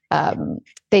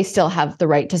 They still have the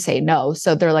right to say no.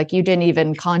 So they're like, you didn't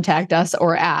even contact us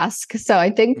or ask. So I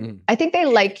think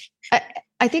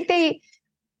they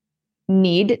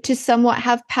need to somewhat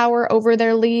have power over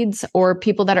their leads or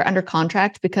people that are under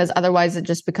contract, because otherwise it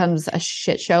just becomes a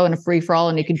shit show and a free for all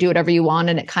and you can do whatever you want.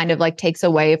 And it kind of takes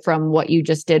away from what you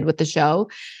just did with the show.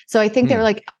 So I think they're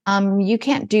like, you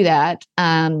can't do that.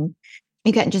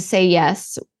 You can't just say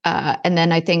yes. And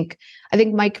then I think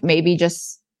Mike maybe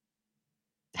just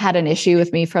had an issue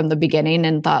with me from the beginning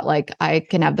and thought I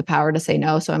can have the power to say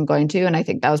no. So I'm going to, and I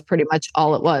think that was pretty much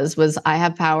all it was I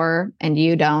have power and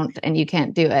you don't, and you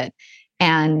can't do it.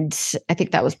 And I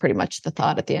think that was pretty much the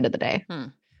thought at the end of the day.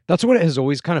 That's what it has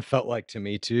always kind of felt like to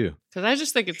me too. Because I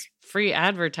just think it's free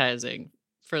advertising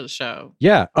for the show.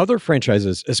 Yeah. Other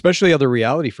franchises, especially other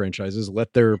reality franchises,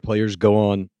 let their players go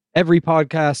on every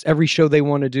podcast, every show they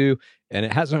want to do. And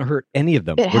it hasn't hurt any of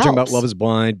them. We're talking about Love is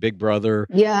Blind, Big Brother,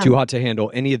 Too Hot to Handle,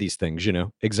 any of these things,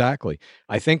 Exactly.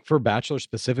 I think for Bachelor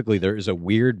specifically, there is a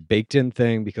weird baked in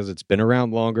thing because it's been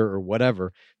around longer or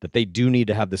whatever, that they do need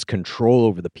to have this control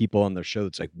over the people on their show.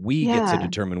 It's like, we get to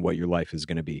determine what your life is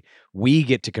going to be. We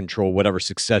get to control whatever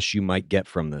success you might get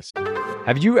from this.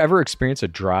 Have you ever experienced a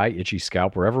dry, itchy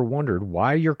scalp or ever wondered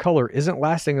why your color isn't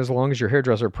lasting as long as your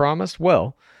hairdresser promised?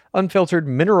 Well, unfiltered,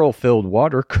 mineral-filled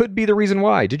water could be the reason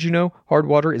why. Did you know hard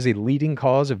water is a leading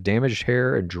cause of damaged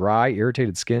hair and dry,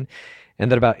 irritated skin?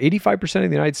 And that about 85% of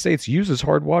the United States uses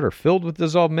hard water filled with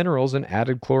dissolved minerals and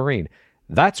added chlorine.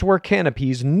 That's where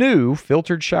Canopy's new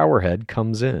filtered showerhead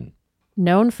comes in.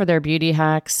 Known for their beauty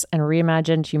hacks and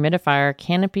reimagined humidifier,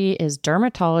 Canopy is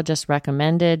dermatologist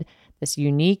recommended. This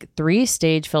unique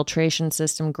 3-stage filtration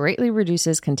system greatly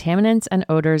reduces contaminants and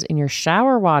odors in your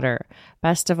shower water.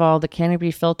 Best of all, the Canopy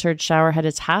filtered showerhead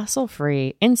is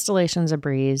hassle-free, installation's a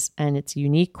breeze, and its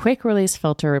unique quick-release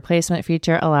filter replacement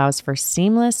feature allows for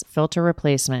seamless filter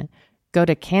replacement. Go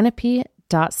to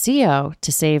canopy.co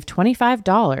to save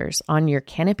 $25 on your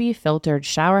Canopy filtered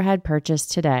showerhead purchase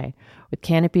today with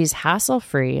Canopy's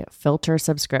hassle-free filter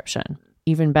subscription.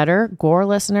 Even better, Gore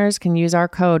listeners can use our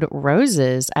code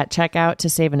ROSES at checkout to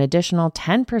save an additional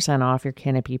 10% off your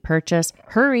Canopy purchase.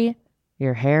 Hurry,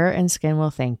 your hair and skin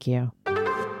will thank you.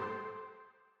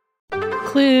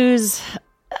 Clues.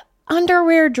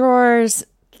 Underwear drawers,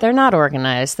 they're not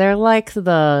organized. They're like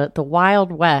the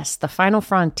Wild West, the final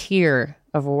frontier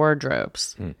of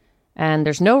wardrobes. And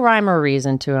there's no rhyme or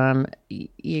reason to them.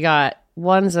 You got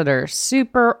ones that are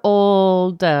super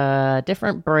old,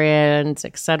 different brands,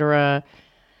 etc.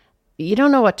 You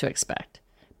don't know what to expect.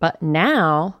 But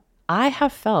now I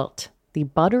have felt the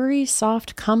buttery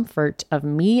soft comfort of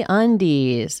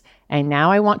MeUndies. And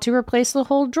now I want to replace the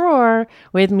whole drawer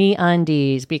with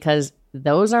MeUndies because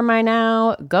those are my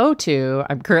now go-to.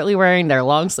 I'm currently wearing their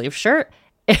long sleeve shirt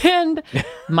and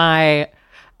my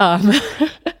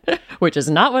which is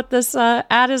not what this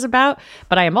ad is about,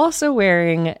 but I am also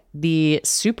wearing the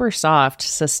super soft,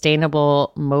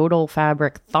 sustainable modal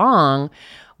fabric thong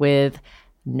with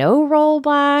no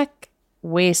rollback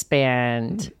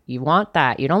waistband. You want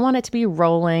that. You don't want it to be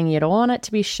rolling. You don't want it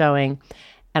to be showing.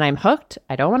 And I'm hooked.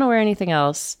 I don't want to wear anything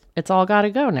else. It's all got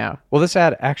to go now. Well, this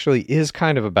ad actually is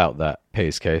kind of about that,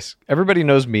 Pace Case. Everybody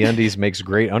knows MeUndies makes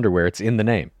great underwear. It's in the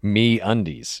name,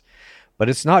 MeUndies. But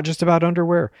it's not just about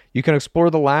underwear. You can explore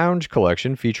the lounge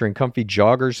collection featuring comfy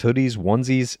joggers, hoodies,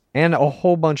 onesies, and a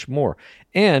whole bunch more.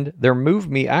 And their Move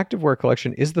Me activewear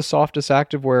collection is the softest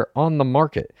activewear on the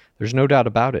market. There's no doubt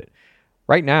about it.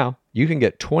 Right now, you can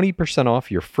get 20%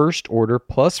 off your first order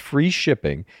plus free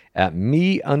shipping at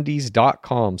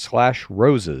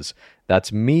meundies.com/roses.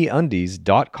 That's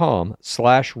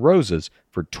meundies.com/roses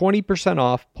for 20%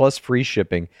 off plus free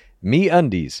shipping.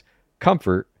 MeUndies,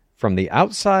 comfort from the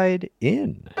outside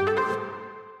in.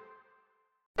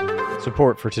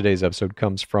 Support for today's episode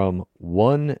comes from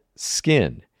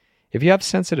OneSkin. If you have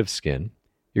sensitive skin,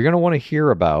 you're going to want to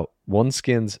hear about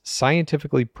OneSkin's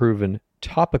scientifically proven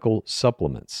topical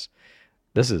supplements.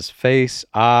 This is face,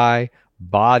 eye,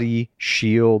 body,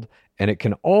 shield, and it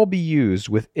can all be used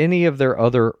with any of their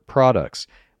other products,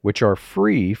 which are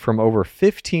free from over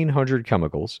 1,500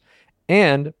 chemicals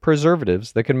and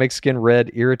preservatives that can make skin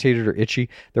red, irritated, or itchy.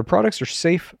 Their products are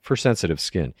safe for sensitive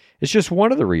skin. It's just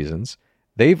one of the reasons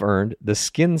they've earned the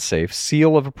Skin Safe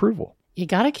seal of approval. You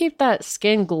got to keep that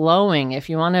skin glowing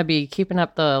if you want to be keeping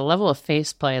up the level of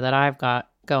face play that I've got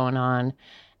going on.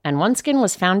 And OneSkin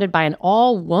was founded by an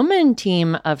all-woman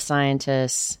team of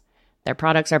scientists. Their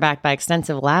products are backed by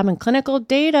extensive lab and clinical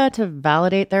data to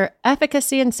validate their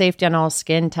efficacy and safety on all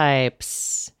skin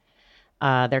types.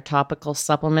 Their topical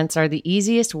supplements are the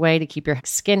easiest way to keep your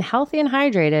skin healthy and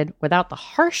hydrated without the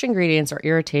harsh ingredients or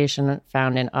irritation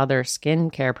found in other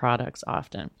skincare products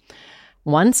often.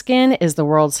 OneSkin is the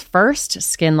world's first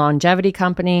skin longevity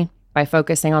company. By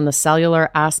focusing on the cellular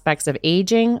aspects of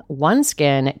aging,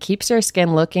 OneSkin keeps your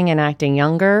skin looking and acting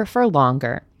younger for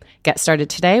longer. Get started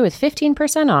today with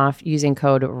 15% off using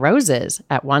code ROSES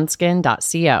at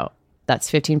oneskin.co.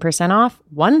 That's 15% off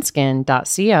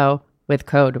oneskin.co with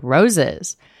code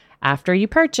ROSES. After you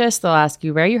purchase, they'll ask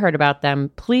you where you heard about them.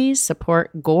 Please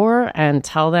support Gore and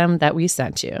tell them that we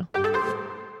sent you.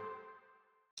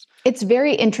 It's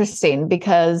very interesting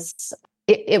because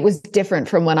it was different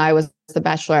from when I was the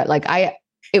Bachelorette.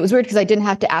 It was weird because I didn't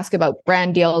have to ask about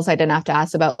brand deals. I didn't have to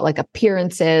ask about like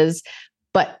appearances,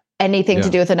 but anything to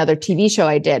do with another TV show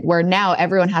I did, where now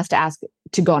everyone has to ask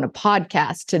to go on a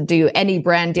podcast, to do any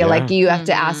brand deal. Like you have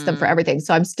to ask them for everything.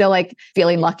 So I'm still like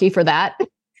feeling lucky for that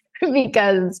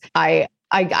because I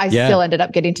still ended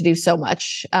up getting to do so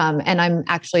much. And I'm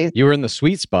actually... You were in the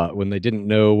sweet spot when they didn't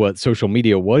know what social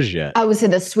media was yet. I was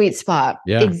in the sweet spot.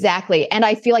 Yeah. Exactly. And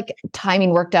I feel like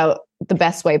timing worked out the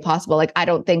best way possible. Like, I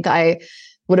don't think I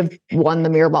would have won the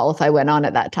mirror ball if I went on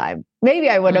at that time. Maybe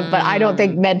I would have, but I don't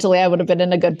think mentally I would have been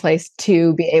in a good place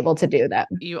to be able to do that.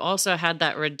 You also had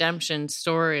that redemption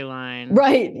storyline.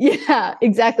 Right. Yeah,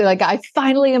 exactly. Like, I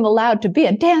finally am allowed to be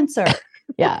a dancer.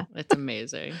 Yeah. It's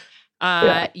amazing.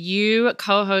 You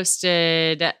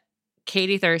co-hosted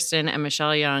Katie Thurston and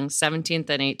Michelle Young's 17th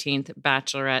and 18th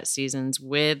Bachelorette seasons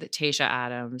with Tayshia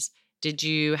Adams. Did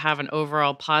you have an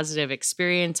overall positive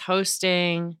experience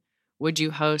hosting? Would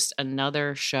you host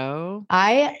another show?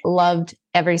 I loved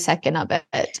every second of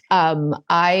it.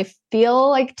 I feel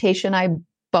like Tayshia and I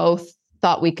both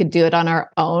thought we could do it on our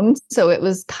own. So it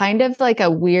was kind of like a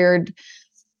weird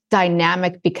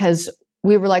dynamic because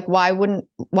we were like, why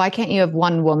can't you have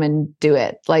one woman do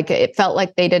it? Like, it felt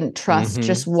like they didn't trust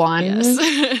just one.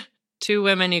 Yes. 2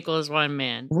 women equals 1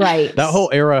 man. Right. That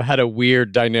whole era had a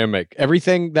weird dynamic.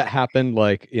 Everything that happened,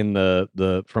 like in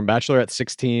the from Bachelorette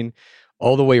 16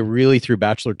 all the way really through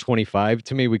Bachelor 25,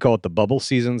 to me, we call it the bubble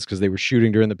seasons because they were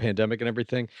shooting during the pandemic and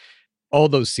everything. All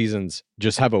those seasons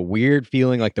just have a weird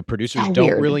feeling like the producers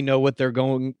don't really know what they're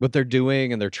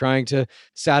doing, and they're trying to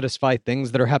satisfy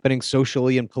things that are happening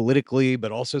socially and politically,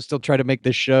 but also still try to make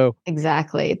this show.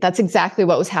 Exactly. That's exactly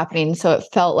what was happening. So it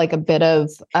felt like a bit of,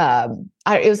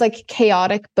 it was like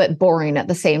chaotic, but boring at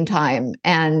the same time.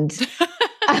 And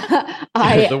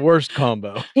the worst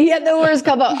combo. Yeah, the worst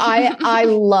combo. I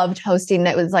loved hosting.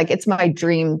 It was like, it's my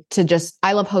dream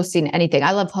I love hosting anything.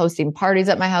 I love hosting parties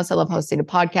at my house. I love hosting a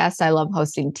podcast. I love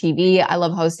hosting TV. I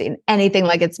love hosting anything.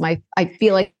 Like, I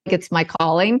feel like it's my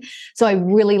calling. So I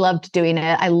really loved doing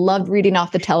it. I loved reading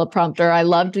off the teleprompter. I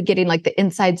loved getting like the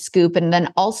inside scoop, and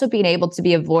then also being able to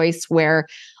be a voice where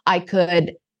I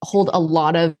could hold a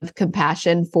lot of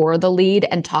compassion for the lead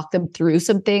and talk them through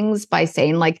some things by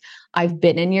saying, like, I've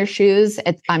been in your shoes.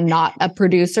 I'm not a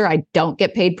producer. I don't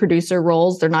get paid producer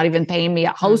roles. They're not even paying me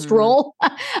a host role.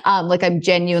 Like, I'm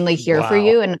genuinely here for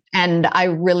you. And I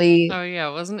really... Oh yeah.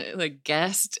 Wasn't it like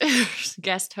guest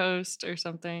host or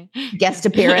something? Guest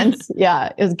appearance.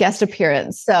 Yeah. It was guest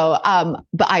appearance. So,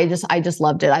 but I just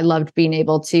loved it. I loved being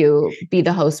able to be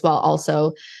the host while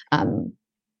also,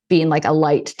 being like a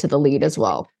light to the lead as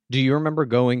well. Do you remember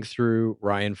going through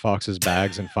Ryan Fox's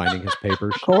bags and finding his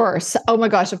papers? Of course. Oh my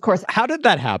gosh, of course. How did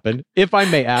that happen? If I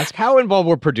may ask, how involved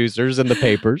were producers in the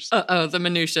papers? The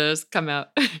minutiae come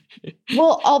out.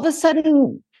 Well, all of a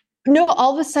sudden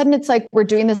it's like we're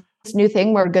doing this new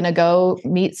thing. We're going to go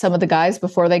meet some of the guys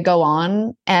before they go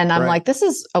on. And I'm like, this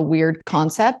is a weird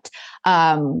concept.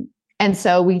 And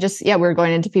so we just, we were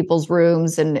going into people's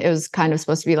rooms, and it was kind of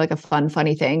supposed to be like a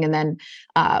funny thing. And then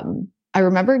I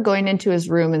remember going into his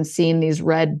room and seeing these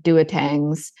red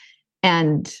duotangs,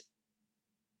 and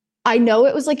I know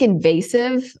it was like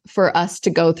invasive for us to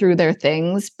go through their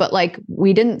things, but like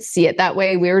we didn't see it that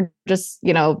way. We were just,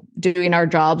 doing our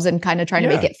jobs and kind of trying to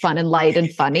make it fun and light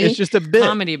and funny. It's just a bit.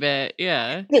 Comedy bit.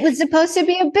 Yeah. It was supposed to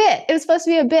be a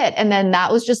bit. And then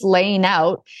that was just laying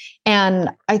out. And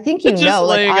I think, just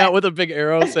laying out with a big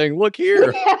arrow saying, look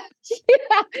here.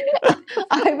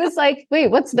 I was like, wait,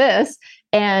 what's this?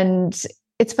 And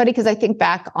it's funny because I think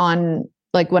back on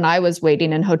like when I was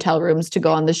waiting in hotel rooms to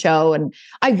go on the show, and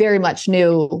I very much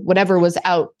knew whatever was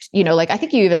out, like I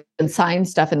think you even signed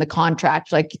stuff in the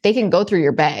contract, like they can go through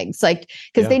your bags, like,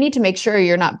 because they need to make sure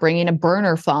you're not bringing a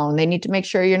burner phone. They need to make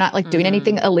sure you're not like doing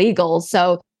anything illegal.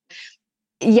 So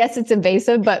yes, it's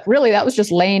invasive, but really that was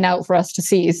just laying out for us to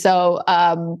see. So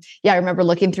I remember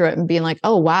looking through it and being like,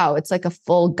 oh, wow, it's like a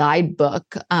full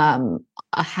guidebook, a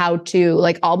how to,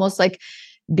 like almost like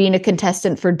being a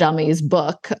contestant for dummies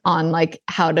book on like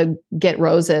how to get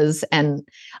roses. And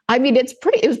I mean, it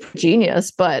was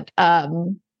genius, but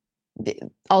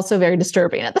also very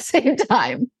disturbing at the same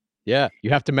time. Yeah, you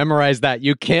have to memorize that.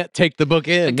 You can't take the book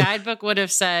in. The guidebook would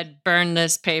have said, burn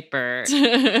this paper.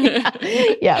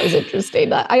 Yeah, it was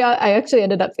interesting. I actually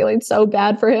ended up feeling so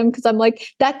bad for him because I'm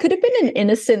like, that could have been an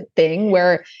innocent thing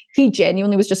where he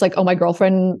genuinely was just like, oh, my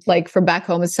girlfriend like from back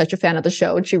home is such a fan of the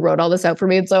show and she wrote all this out for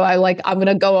me. And so I'm going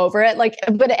to go over it. Like,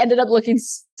 but it ended up looking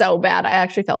so bad. I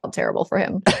actually felt terrible for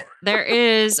him. There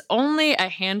is only a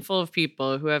handful of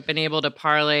people who have been able to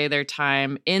parlay their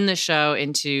time in the show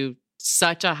into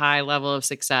such a high level of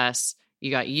success.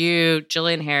 You got you,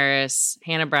 Jillian Harris,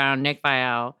 Hannah Brown, Nick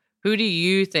Viall. Who do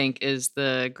you think is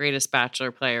the greatest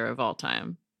Bachelor player of all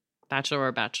time? Bachelor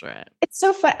or Bachelorette? It's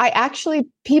so fun. I actually,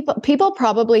 people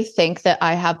probably think that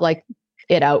I have like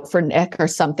it out for Nick or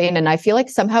something. And I feel like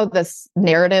somehow this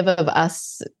narrative of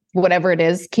us, whatever it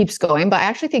is, keeps going. But I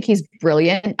actually think he's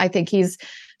brilliant. I think he's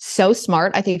so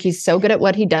smart. I think he's so good at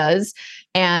what he does.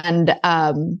 And,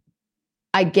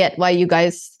 I get why you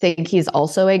guys think he's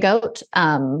also a GOAT.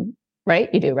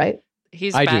 Right? You do, right?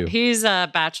 He's do. He's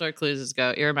Bachelor Clues'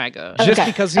 GOAT. You're my GOAT. Just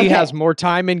because he has more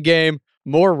time in game,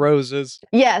 more roses.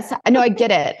 Yes. No, I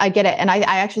get it. And I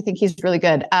actually think he's really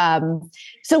good.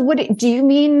 So what do you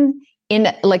mean in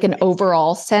like an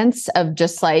overall sense of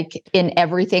just like in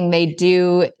everything they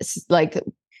do, like it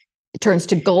turns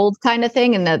to gold kind of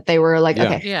thing? And that they were like,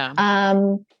 okay. Yeah.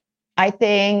 I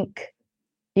think,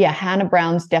 Hannah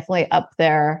Brown's definitely up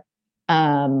there.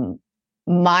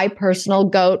 My personal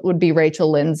GOAT would be Rachel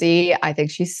Lindsay. I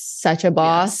think she's such a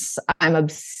boss. Yes. I'm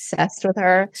obsessed with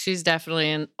her. She's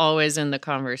definitely always in the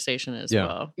conversation as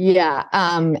well. Yeah.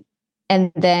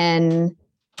 And then,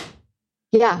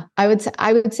 I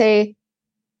would say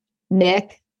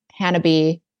Nick, Hannah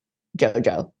B,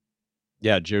 JoJo.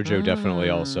 Yeah, JoJo definitely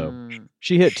also.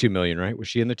 She hit 2 million, right? Was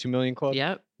she in the 2 million club?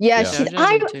 Yep. Yeah,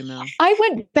 I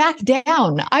went back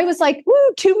down. I was like, woo,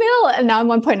 2 mil. And now I'm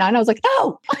 1.9. I was like,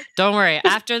 no. Don't worry.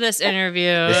 After this interview.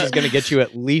 This is going to get you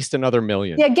at least another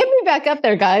million. Yeah, get me back up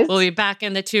there, guys. We'll be back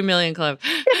in the 2 million club.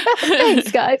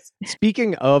 Thanks, guys.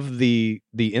 Speaking of the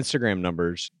Instagram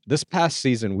numbers, this past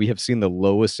season, we have seen the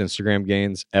lowest Instagram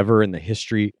gains ever in the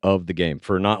history of the game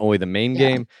for not only the main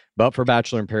game, but for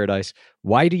Bachelor in Paradise.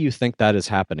 Why do you think that is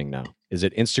happening now? Is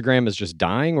it Instagram is just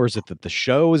dying, or is it that the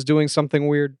show is doing something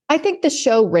weird? I think the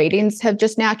show ratings have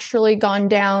just naturally gone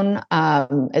down.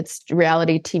 It's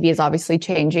reality TV is obviously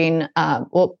changing.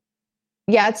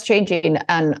 It's changing.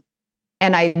 And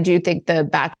I do think the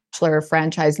Bachelor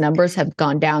franchise numbers have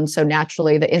gone down. So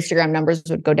naturally the Instagram numbers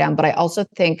would go down. But I also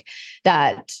think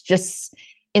that just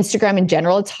Instagram in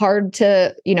general, it's hard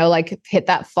to, like hit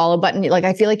that follow button. Like,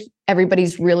 I feel like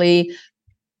everybody's really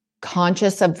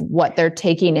conscious of what they're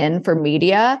taking in for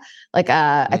media. Like,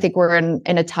 I think we're in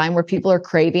a time where people are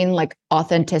craving like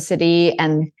authenticity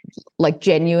and like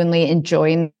genuinely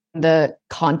enjoying the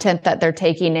content that they're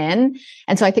taking in.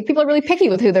 And so I think people are really picky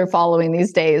with who they're following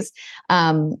these days.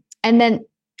 And then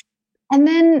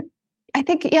I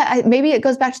think, maybe it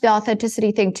goes back to the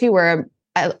authenticity thing too, where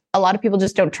a lot of people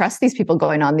just don't trust these people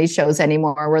going on these shows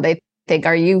anymore, where they think,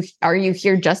 are you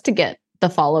here just to get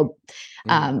the follow?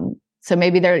 So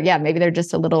maybe they're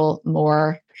just a little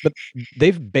more. But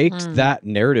they've baked that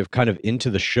narrative kind of into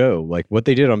the show, like what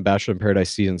they did on Bachelor in Paradise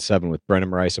season 7 with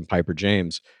Brennan Rice and Piper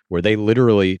James, where they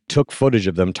literally took footage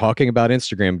of them talking about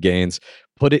Instagram gains,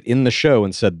 put it in the show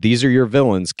and said, these are your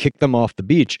villains, kick them off the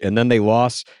beach. And then they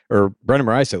lost, or Brendan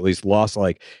Marais at least lost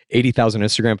like 80,000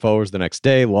 Instagram followers the next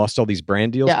day, lost all these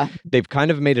brand deals. Yeah. They've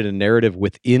kind of made it a narrative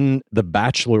within the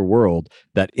Bachelor world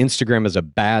that Instagram is a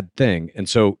bad thing. And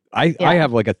so I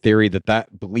have like a theory that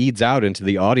bleeds out into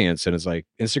the audience and is like,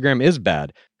 Instagram is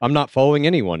bad. I'm not following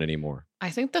anyone anymore.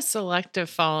 I think the selective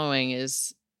following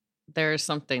there's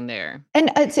something there. And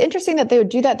it's interesting that they would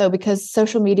do that, though, because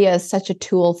social media is such a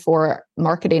tool for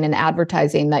marketing and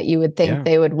advertising that you would think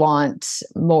they would want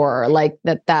more, like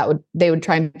they would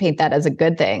try and paint that as a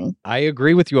good thing. I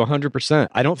agree with you 100%.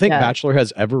 I don't think Bachelor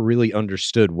has ever really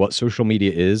understood what social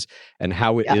media is and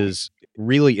how it is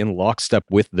really in lockstep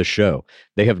with the show.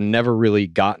 They have never really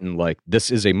gotten like,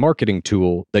 this is a marketing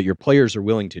tool that your players are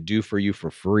willing to do for you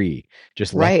for free.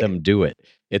 Just let them do it.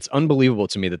 It's unbelievable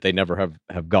to me that they never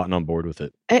have gotten on board with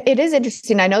it. It is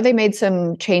interesting. I know they made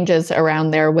some changes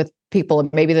around there with people.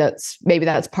 Maybe that's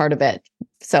part of it.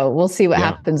 So we'll see what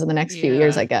happens in the next few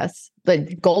years, I guess.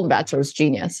 The Golden Bachelor was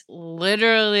genius.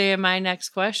 Literally, my next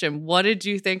question. What did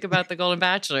you think about the Golden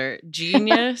Bachelor?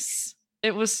 Genius?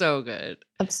 It was so good.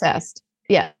 Obsessed.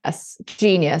 Yes.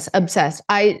 Genius. Obsessed.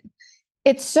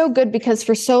 It's so good because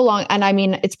for so long, and I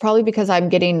mean, it's probably because I'm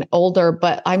getting older,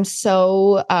 but I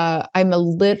don't ever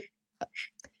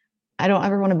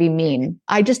want to be mean.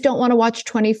 I just don't want to watch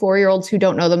 24-year-olds who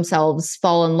don't know themselves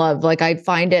fall in love. Like I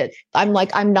find it, I'm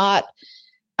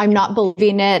not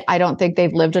believing it. I don't think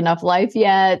they've lived enough life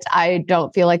yet. I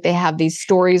don't feel like they have these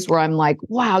stories where I'm like,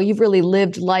 wow, you've really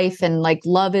lived life and like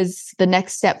love is the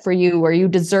next step for you or you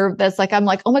deserve this. Like, I'm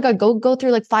like, oh my God, go through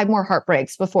like 5 more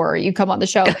heartbreaks before you come on the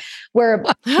show. Where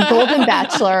the Golden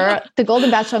Bachelor,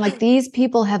 I'm like, these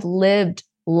people have lived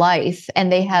life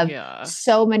and they have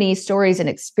so many stories and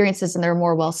experiences and they're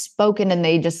more well-spoken and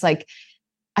they just like,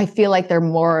 I feel like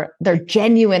they're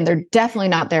genuine. They're definitely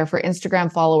not there for Instagram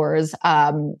followers.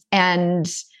 And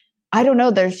I don't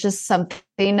know, there's just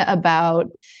something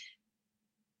about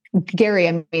Gary,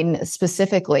 I mean,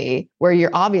 specifically, where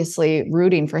you're obviously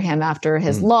rooting for him after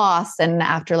his loss and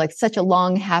after like such a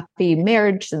long, happy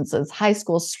marriage since his high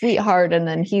school sweetheart. And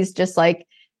then he's just like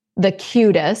the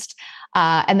cutest.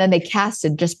 And then they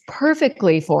casted just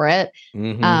perfectly for it.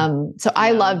 So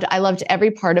I loved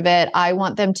every part of it. I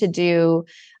want them to do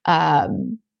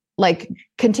like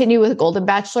continue with Golden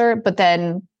Bachelor, but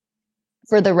then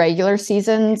for the regular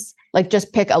seasons, like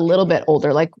just pick a little bit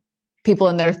older, like people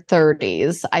in their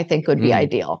 30s, I think would be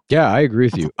ideal. Yeah, I agree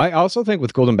with you. I also think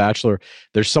with Golden Bachelor,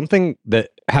 there's something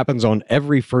that happens on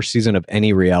every first season of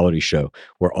any reality show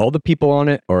where all the people on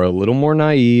it are a little more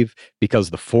naive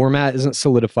because the format isn't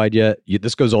solidified yet.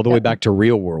 This goes all the way back to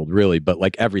Real World, really, but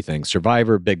like everything,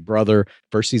 Survivor, Big Brother,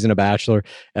 first season of Bachelor.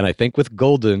 And I think with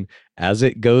Golden, as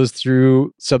it goes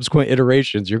through subsequent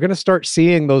iterations, you're going to start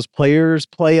seeing those players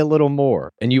play a little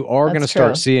more. And you are going to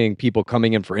start seeing people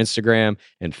coming in for Instagram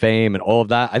and fame and all of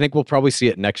that. I think we'll probably see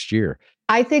it next year.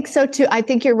 I think so too. I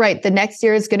think you're right. The next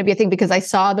year is going to be a thing because I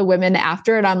saw the women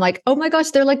after and I'm like, oh my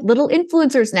gosh, they're like little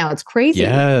influencers now. It's crazy.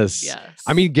 Yes.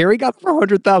 I mean, Gary got over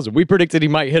 100,000. We predicted he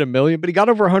might hit 1 million, but he got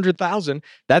over 100,000.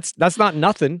 That's not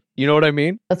nothing. You know what I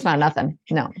mean? That's not nothing.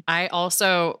 No. I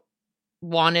also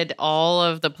wanted all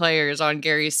of the players on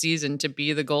Gary's season to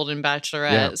be the Golden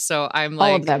Bachelorette. Yeah. So I'm like,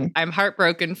 all of them. I'm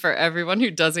heartbroken for everyone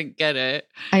who doesn't get it.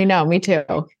 I know. Me too.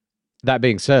 That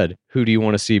being said, who do you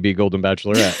want to see be Golden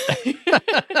Bachelorette?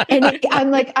 And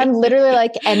I'm literally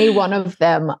like any one of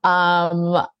them.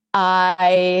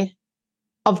 I,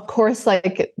 of course,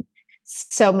 like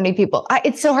so many people,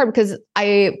 it's so hard because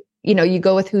you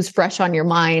go with who's fresh on your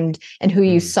mind and who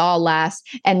you saw last.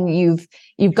 And you've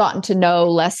gotten to know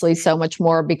Leslie so much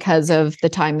more because of the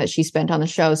time that she spent on the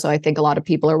show. So I think a lot of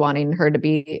people are wanting her to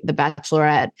be the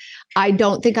Bachelorette. I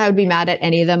don't think I would be mad at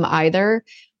any of them either.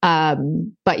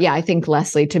 But yeah, I think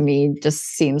Leslie to me just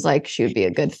seems like she would be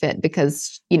a good fit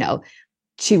because,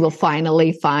 she will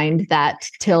finally find that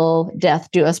till death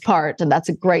do us part. And that's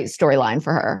a great storyline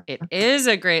for her. It is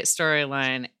a great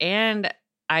storyline. And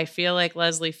I feel like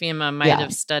Leslie Fima might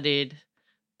have studied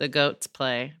the GOATs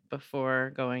play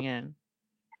before going in.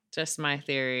 Just my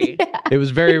theory. Yeah. It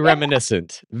was very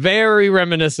reminiscent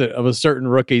of a certain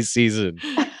rookie season.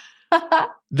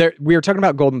 We were talking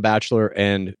about Golden Bachelor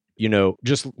and,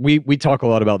 just we talk a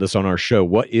lot about this on our show.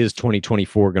 What is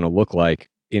 2024 going to look like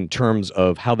in terms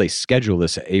of how they schedule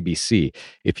this at ABC?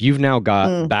 If you've now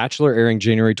got Bachelor airing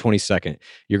January 22nd,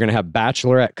 you're going to have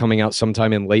Bachelorette coming out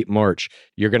sometime in late March.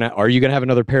 Are you going to have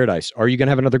another Paradise? Are you going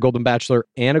to have another Golden Bachelor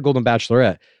and a Golden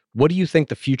Bachelorette? What do you think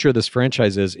the future of this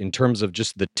franchise is in terms of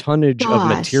just the tonnage of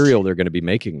material they're going to be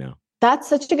making now? That's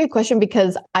such a good question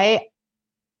because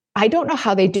I don't know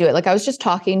how they do it. Like I was just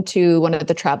talking to one of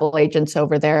the travel agents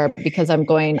over there because I'm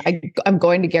going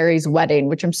to Gary's wedding,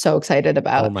 which I'm so excited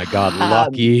about. Oh my God,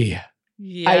 lucky.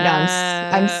 I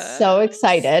know. I'm so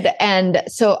excited. And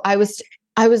so I was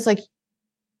like,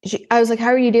 how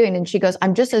are you doing? And she goes,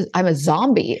 I'm a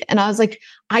zombie. And I was like,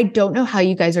 I don't know how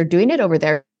you guys are doing it over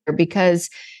there, because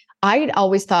I'd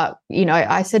always thought,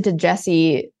 I said to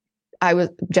Jesse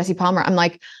Palmer, I'm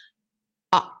like,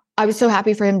 I was so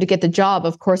happy for him to get the job.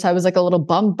 Of course, I was like a little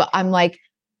bummed, but I'm like,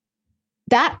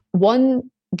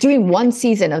 doing one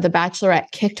season of The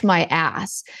Bachelorette kicked my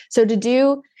ass. So to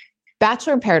do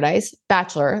Bachelor in Paradise,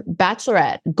 Bachelor,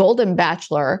 Bachelorette, Golden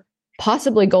Bachelor,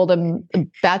 possibly Golden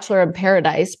Bachelor in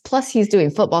Paradise, plus he's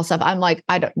doing football stuff. I'm like,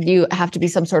 you have to be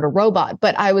some sort of robot.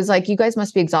 But I was like, you guys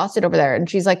must be exhausted over there. And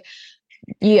she's like,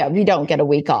 yeah, we don't get a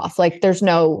week off. Like there's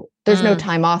no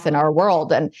time off in our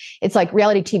world. And it's like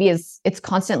reality TV it's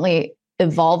constantly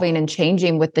evolving and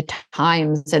changing with the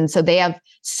times. And so they have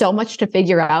so much to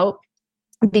figure out,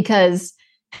 because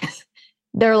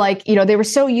they're like, they were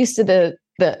so used to the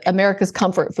America's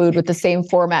comfort food with the same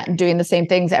format and doing the same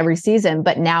things every season.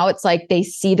 But now it's like they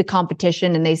see the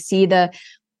competition and they see the,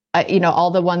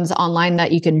 all the ones online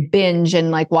that you can binge, and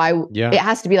like it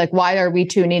has to be like, why are we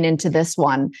tuning into this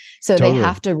one? So They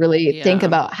have to really think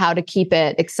about how to keep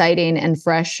it exciting and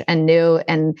fresh and new.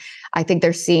 And I hope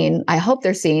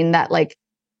they're seeing that like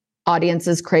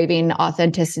audiences craving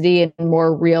authenticity and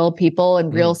more real people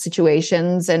and real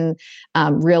situations and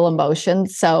real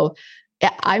emotions. So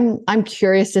I'm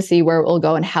curious to see where it will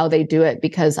go and how they do it,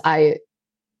 because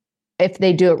if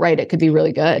they do it right, it could be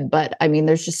really good. But I mean,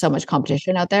 there's just so much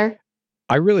competition out there.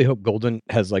 I really hope Golden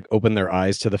has like opened their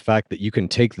eyes to the fact that you can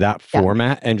take that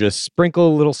format and just sprinkle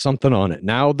a little something on it.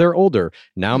 Now they're older.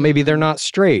 Now maybe they're not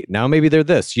straight. Now maybe they're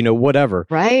this, whatever.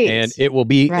 Right. And it will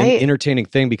be an entertaining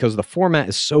thing, because the format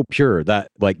is so pure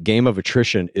that like Game of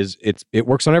Attrition it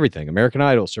works on everything. American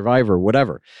Idol, Survivor,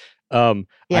 whatever. I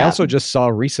also just saw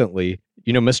recently,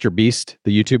 Mr. Beast,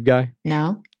 the YouTube guy.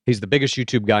 No. He's the biggest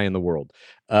YouTube guy in the world.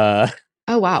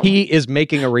 Oh, wow. He is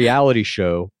making a reality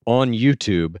show on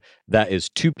YouTube that is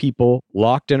two people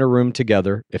locked in a room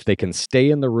together. If they can stay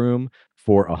in the room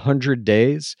for 100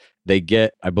 days, they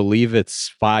get, I believe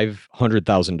it's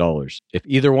 $500,000. If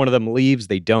either one of them leaves,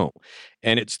 they don't.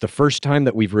 And it's the first time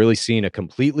that we've really seen a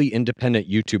completely independent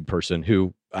YouTube person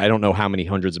who, I don't know how many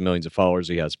hundreds of millions of followers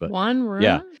he has, but one room.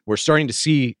 Yeah, we're starting to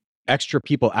see extra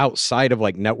people outside of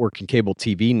like network and cable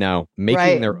TV now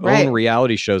making their own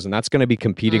reality shows, and that's going to be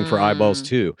competing for eyeballs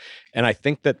too. And I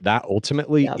think that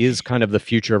ultimately is kind of the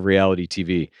future of reality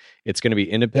TV. It's going to be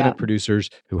independent producers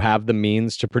who have the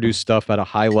means to produce stuff at a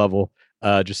high level,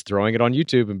 just throwing it on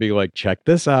YouTube and being like, check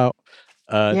this out.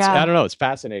 I don't know, it's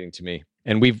fascinating to me.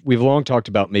 And we've long talked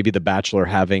about maybe The Bachelor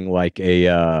having like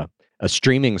a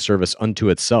streaming service unto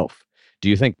itself. Do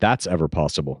you think that's ever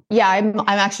possible? Yeah, I'm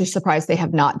actually surprised they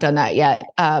have not done that yet.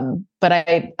 But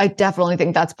I definitely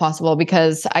think that's possible,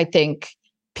 because I think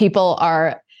people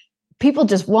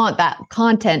just want that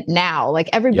content now. Like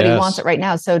everybody wants it right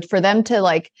now. So for them to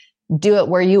like do it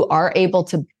where you are able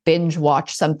to binge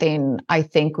watch something, I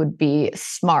think would be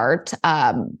smart.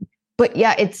 But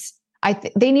yeah,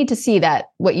 they need to see that,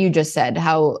 what you just said,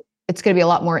 how it's going to be a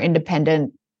lot more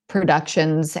independent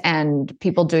productions and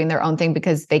people doing their own thing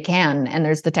because they can, and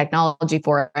there's the technology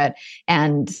for it.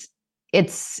 And I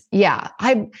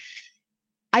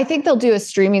think they'll do a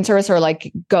streaming service or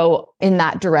like go in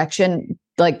that direction.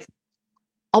 Like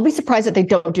I'll be surprised that they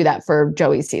don't do that for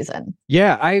Joey's season.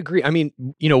 Yeah, I agree. I mean,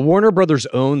 Warner Brothers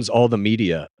owns all the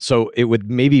media, so it would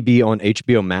maybe be on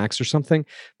HBO Max or something.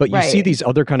 But you see these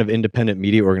other kind of independent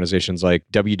media organizations like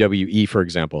WWE, for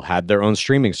example, had their own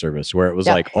streaming service where it was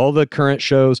like all the current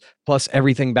shows plus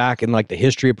everything back in like the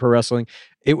history of pro wrestling.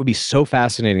 It would be so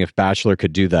fascinating if Bachelor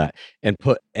could do that and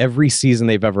put every season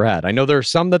they've ever had. I know there are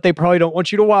some that they probably don't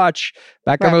want you to watch.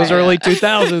 Back in those early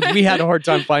 2000s, we had a hard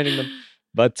time finding them.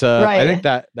 But I think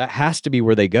that has to be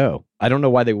where they go. I don't know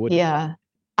why they wouldn't. Yeah,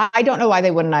 I don't know why they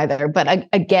wouldn't either. But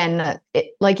again,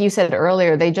 like you said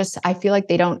earlier, I feel like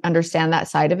they don't understand that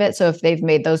side of it. So if they've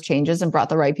made those changes and brought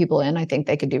the right people in, I think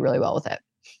they could do really well with it.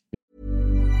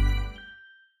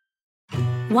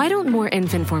 Why don't more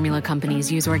infant formula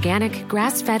companies use organic,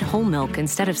 grass-fed whole milk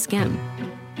instead of skim?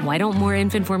 Why don't more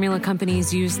infant formula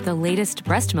companies use the latest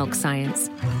breast milk science?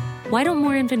 Why don't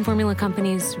more infant formula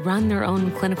companies run their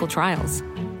own clinical trials?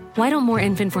 Why don't more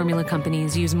infant formula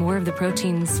companies use more of the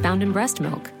proteins found in breast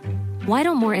milk? Why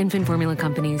don't more infant formula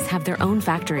companies have their own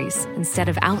factories instead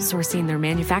of outsourcing their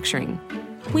manufacturing?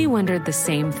 We wondered the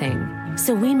same thing.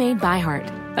 So we made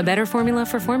ByHeart, a better formula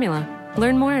for formula.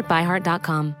 Learn more at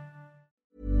byheart.com.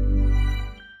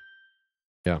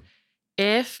 Yeah.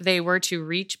 If they were to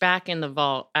reach back in the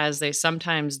vault, as they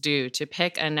sometimes do, to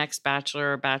pick a next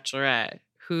bachelor or bachelorette,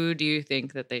 who do you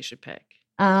think that they should pick?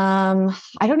 I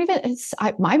don't even,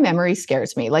 my memory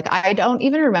scares me. Like, I don't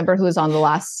even remember who was on the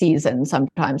last season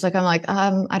sometimes. Like, I'm like,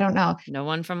 I don't know. No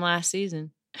one from last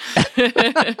season.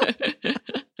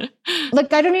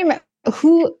 Like, I don't even,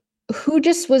 who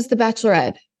just was the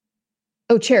bachelorette?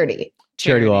 Oh, Charity.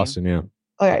 Charity Lawson, yeah.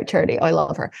 All right, Charity. Oh, I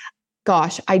love her.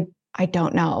 Gosh, I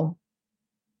don't know.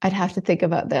 I'd have to think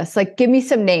about this. Like, give me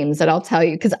some names that I'll tell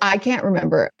you, because I can't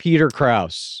remember. Peter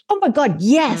Krause. Oh my God,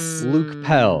 yes. Luke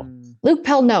Pell. Luke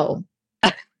Pell, no.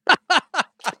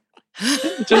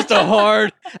 Just a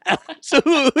hard,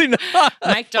 absolutely not.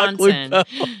 Mike Johnson.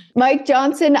 Mike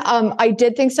Johnson. I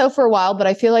did think so for a while, but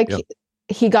I feel like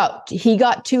he got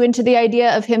too into the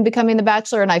idea of him becoming the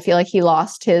Bachelor, and I feel like he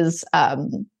lost his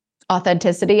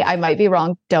authenticity. I might be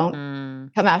wrong. Don't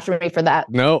come after me for that.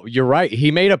 No, you're right.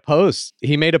 He made a post.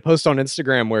 He made a post on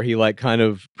Instagram where he like kind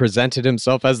of presented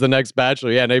himself as the next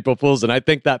Bachelor. Yeah, in April Fool's, and I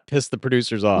think that pissed the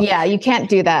producers off. Yeah, you can't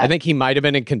do that. I think he might have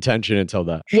been in contention until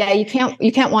that. Yeah, you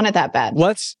can't want it that bad.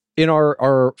 Let's, in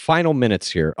our final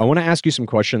minutes here, I want to ask you some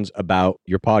questions about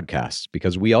your podcast,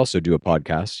 because we also do a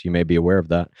podcast. You may be aware of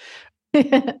that.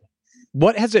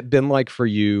 What has it been like for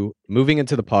you moving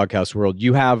into the podcast world?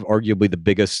 You have arguably the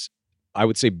biggest, I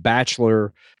would say,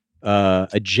 Bachelor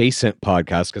adjacent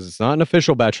podcast, because it's not an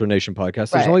official Bachelor Nation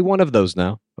podcast. There's only one of those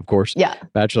now, of course. Yeah.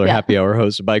 Bachelor Happy Hour,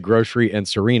 hosted by Grocery and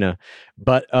Serena.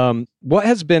 But what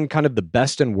has been kind of the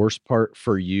best and worst part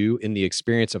for you in the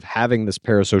experience of having this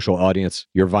parasocial audience,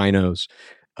 your Vinos,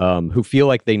 who feel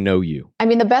like they know you? I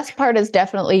mean, the best part is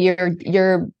definitely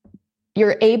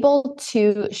you're able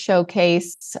to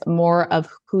showcase more of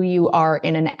who you are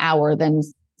in an hour than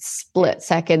split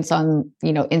seconds on,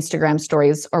 Instagram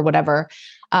stories or whatever.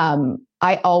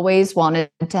 I always wanted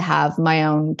to have my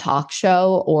own talk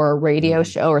show or radio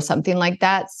show or something like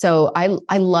that. So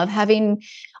I love having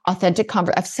authentic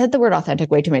I've said the word authentic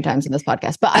way too many times in this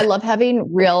podcast, but I love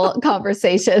having real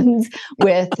conversations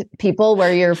with people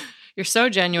where you're so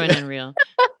genuine and real.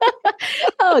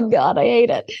 Oh God, I hate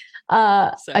it.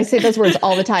 I say those words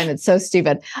all the time. It's so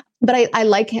stupid. But I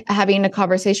like having a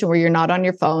conversation where you're not on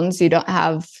your phones. You don't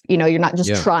have, you're not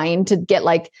just trying to get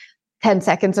like 10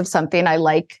 seconds of something. I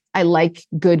like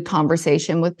good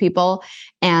conversation with people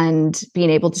and being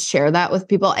able to share that with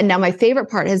people. And now my favorite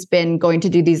part has been going to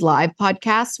do these live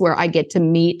podcasts where I get to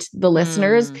meet the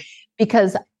listeners,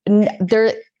 because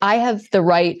I have the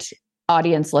right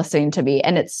audience listening to me.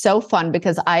 And it's so fun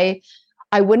because I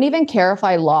wouldn't even care if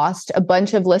I lost a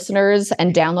bunch of listeners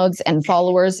and downloads and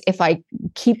followers if I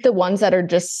keep the ones that are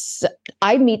just,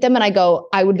 I meet them and I go,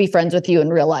 I would be friends with you in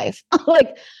real life.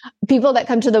 Like people that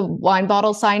come to the wine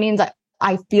bottle signings,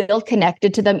 I feel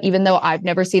connected to them, even though I've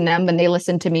never seen them and they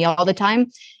listen to me all the time.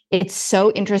 It's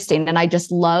so interesting. And I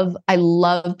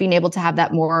love being able to have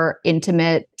that more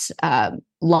intimate,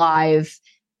 live,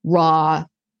 raw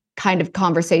kind of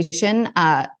conversation.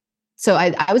 So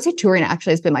I would say touring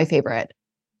actually has been my favorite.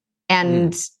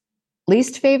 And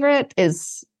least favorite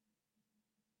is,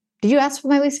 did you ask for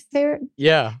my least favorite?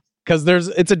 Yeah, because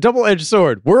it's a double-edged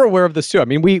sword. We're aware of this too. I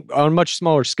mean, we on a much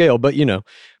smaller scale, but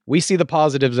we see the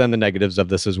positives and the negatives of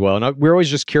this as well. And we're always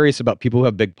just curious about people who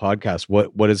have big podcasts.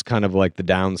 What is kind of like the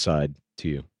downside to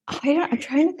you? I'm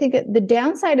trying to think. The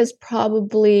downside is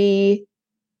probably,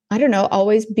 I don't know,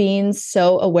 always being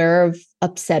so aware of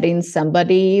upsetting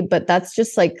somebody, but that's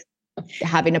just like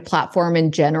having a platform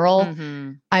in general.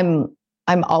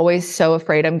 I'm always so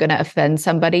afraid I'm going to offend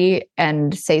somebody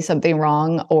and say something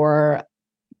wrong or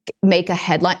make a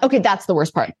headline. Okay, that's the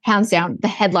worst part. Hands down, the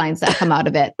headlines that come out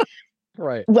of it.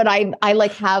 Right. When I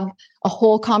like have a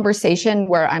whole conversation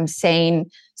where I'm saying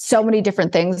so many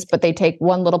different things, but they take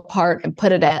one little part and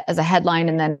put it as a headline,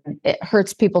 and then it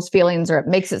hurts people's feelings or it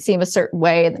makes it seem a certain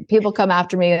way. And then people come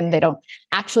after me and they don't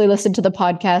actually listen to the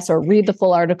podcast or read the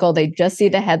full article. They just see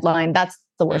the headline. That's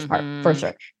the worst part for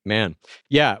sure. Man.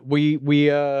 Yeah. We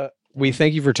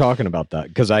thank you for talking about that,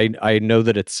 because I know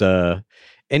that it's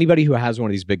anybody who has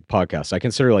one of these big podcasts, I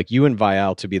consider like you and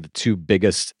Vial to be the two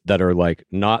biggest that are like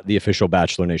not the official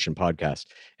Bachelor Nation podcast.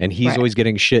 And he's always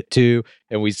getting shit too.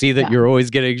 And we see that you're always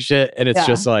getting shit. And it's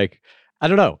just like, I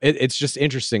don't know. It's just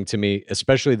interesting to me,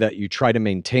 especially that you try to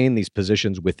maintain these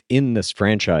positions within this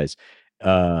franchise.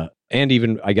 And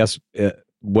even, I guess,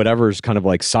 whatever's kind of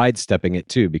like sidestepping it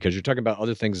too, because you're talking about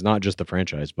other things, not just the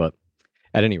franchise, but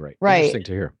at any rate, interesting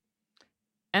to hear.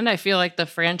 And I feel like the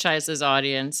franchise's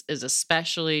audience is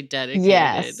especially dedicated.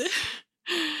 Yes.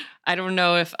 I don't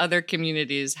know if other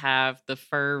communities have the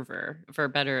fervor, for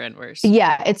better and worse.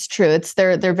 Yeah, it's true.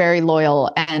 They're very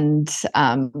loyal, and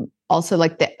also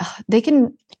like they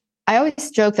can. I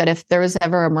always joke that if there was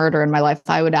ever a murder in my life,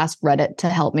 I would ask Reddit to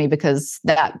help me, because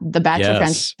the Bachelor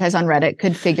franchise on Reddit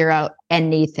could figure out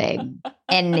anything.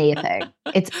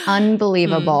 It's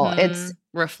unbelievable. Mm-hmm. It's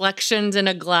reflections in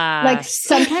a glass. like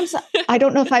sometimes I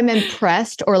don't know if I'm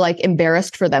impressed or like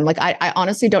embarrassed for them. Like I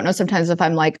honestly don't know sometimes if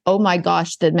I'm like, oh my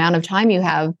gosh, the amount of time you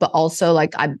have, but also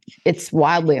like it's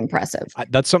wildly impressive.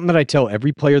 That's something that I tell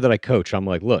every player that I coach. I'm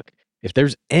like, look, if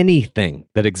there's anything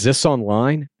that exists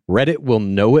online, Reddit will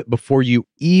know it before you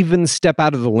even step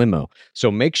out of the limo.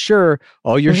 So make sure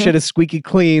all your shit is squeaky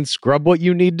clean. Scrub what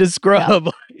you need to scrub.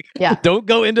 Yeah. Don't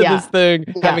go into this thing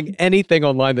having anything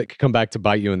online that could come back to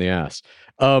bite you in the ass.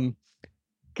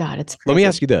 God, it's crazy. Let me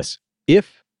ask you this.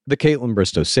 If the Kaitlyn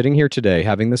Bristowe sitting here today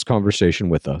having this conversation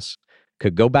with us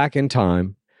could go back in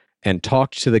time and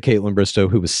talk to the Kaitlyn Bristowe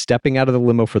who was stepping out of the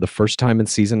limo for the first time in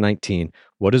season 19,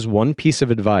 what is one piece of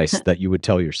advice that you would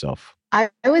tell yourself? I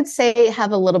would say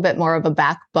have a little bit more of a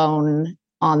backbone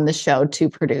on the show to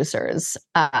producers.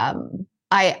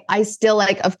 I still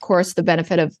like, of course, the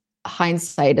benefit of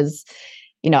hindsight is,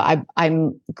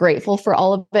 I'm grateful for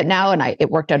all of it now, and it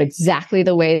worked out exactly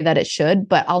the way that it should.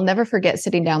 But I'll never forget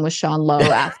sitting down with Sean Lowe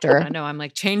after. I know, I'm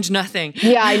like, change nothing.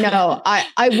 Yeah, I know.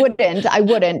 I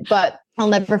wouldn't. But I'll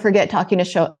never forget talking to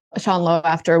Sean Lowe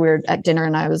after we were at dinner,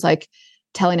 and I was like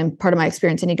telling him part of my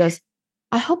experience, and he goes,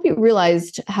 I hope you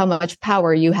realized how much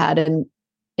power you had in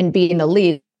being the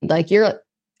lead. Like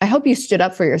I hope you stood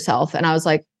up for yourself. And I was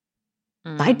like,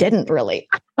 I didn't really.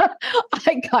 I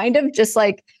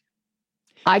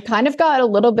kind of got a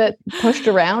little bit pushed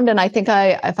around. And I think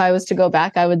if I was to go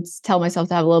back, I would tell myself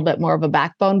to have a little bit more of a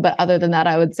backbone. But other than that,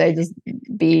 I would say just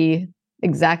be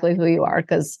exactly who you are,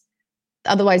 because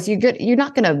otherwise you're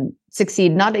not going to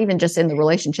succeed, not even just in the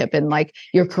relationship, in like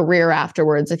your career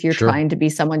afterwards, if you're trying to be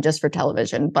someone just for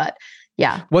television. But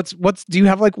yeah. Do you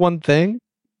have like one thing?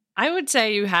 I would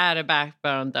say you had a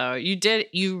backbone though. You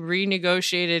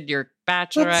renegotiated your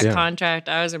Bachelorette contract.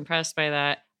 I was impressed by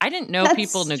that. I didn't know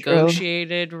people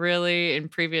negotiated really in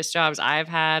previous jobs I've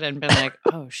had and been like,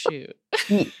 oh shoot.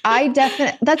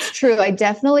 That's true.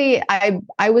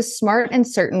 I was smart in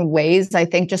certain ways. I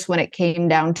think just when it came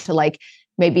down to like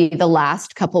maybe the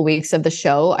last couple weeks of the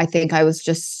show, I think I was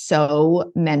just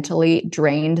so mentally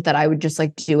drained that I would just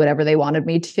like do whatever they wanted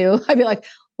me to. I'd be like,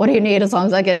 what do you need? As long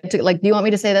as I get to, like, do you want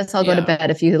me to say this? I'll go to bed.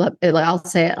 If you I'll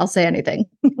say it. I'll say anything.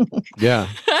 Yeah.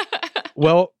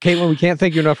 Well, Kaitlyn, we can't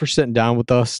thank you enough for sitting down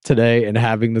with us today and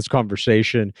having this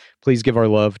conversation. Please give our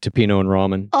love to Pino and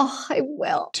Ramen. Oh, I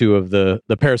will. Two of the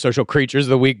parasocial creatures of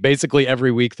the week. Basically,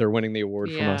 every week they're winning the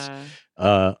award from us.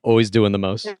 Always doing the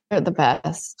most. They're the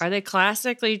best. Are they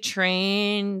classically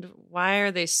trained? Why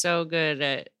are they so good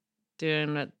at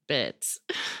doing bits?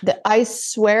 I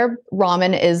swear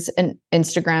Ramen is an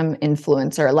Instagram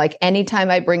influencer. Like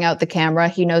anytime I bring out the camera,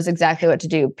 he knows exactly what to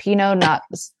do. Pino, not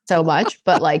so much,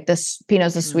 but like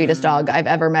Pino's the sweetest dog I've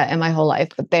ever met in my whole life.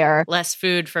 But they are less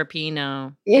food for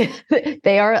Pino. Yeah,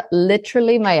 they are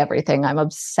literally my everything. I'm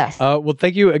obsessed. Well,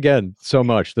 thank you again so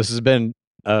much. This has been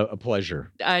a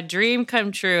pleasure. A dream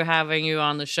come true having you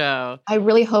on the show. I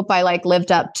really hope I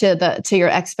lived up to your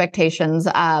expectations.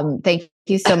 Thank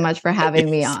you so much for having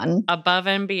me on. Above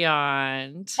and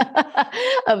beyond.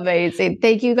 Amazing.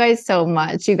 Thank you guys so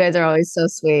much. You guys are always so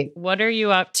sweet. What are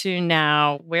you up to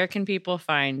now? Where can people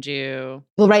find you?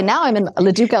 Well, right now I'm in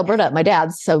Leduc, Alberta at my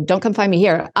dad's, so don't come find me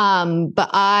here. But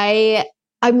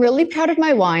I'm really proud of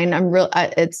my wine.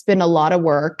 It's been a lot of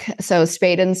work. So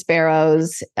Spade and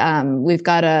Sparrows. We've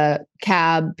got a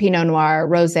Cab, Pinot Noir,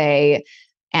 Rosé,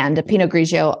 and a Pinot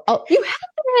Grigio. Oh, you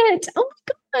have it! Oh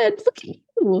my God, look at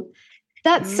you.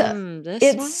 That's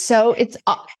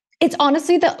it's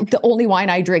honestly the only wine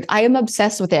I drink. I am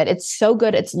obsessed with it. It's so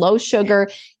good. It's low sugar.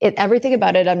 Everything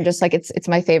about it. I'm just like, it's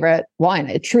my favorite wine.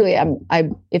 It truly,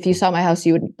 if you saw my house,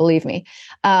 you wouldn't believe me.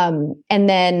 And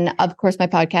then of course my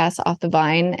podcast, Off the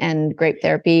Vine and Grape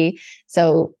Therapy.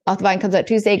 So Off the Vine comes out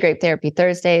Tuesday, Grape Therapy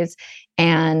Thursdays.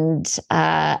 And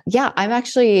I'm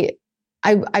actually,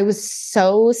 I was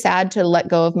so sad to let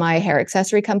go of my hair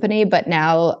accessory company, but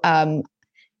now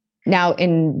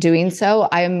in doing so,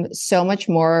 I am so much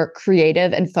more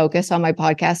creative and focused on my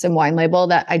podcast and wine label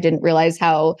that I didn't realize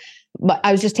how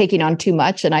I was just taking on too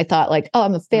much. And I thought like, oh,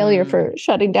 I'm a failure for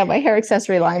shutting down my hair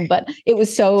accessory line. But it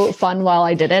was so fun while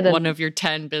I did it. And one of your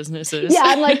 10 businesses. Yeah.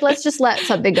 I'm like, let's just let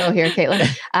something go here, Kaitlyn.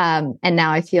 And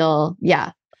now I feel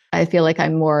like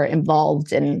I'm more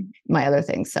involved in my other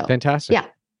things. So fantastic. Yeah.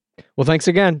 Well, Well, thanks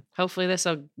again. Hopefully this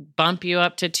will bump you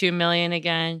up to 2 million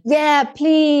again. Yeah,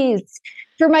 please.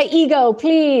 For my ego,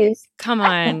 please. Come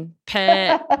on,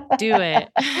 Pet. Do it.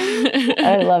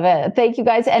 I love it. Thank you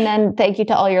guys. And then thank you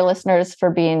to all your listeners for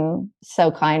being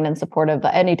so kind and supportive.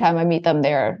 Anytime I meet them,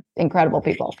 they're incredible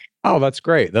people. Oh, that's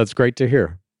great. That's great to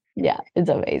hear. Yeah,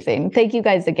 it's amazing. Thank you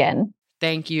guys again.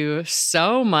 Thank you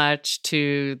so much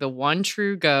to the one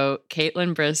true GOAT,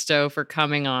 Kaitlyn Bristowe, for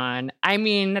coming on. I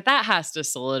mean, that has to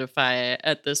solidify it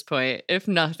at this point, if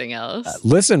nothing else.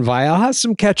 Listen, Vial has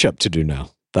some catch up to do now.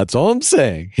 That's all I'm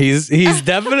saying. He's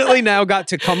definitely now got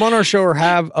to come on our show or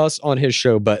have us on his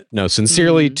show. But no,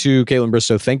 sincerely to Kaitlyn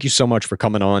Bristowe, thank you so much for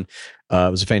coming on.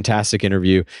 It was a fantastic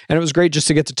interview. And it was great just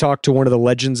to get to talk to one of the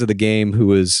legends of the game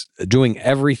who is doing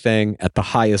everything at the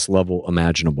highest level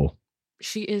imaginable.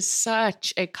 She is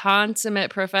such a consummate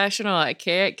professional. I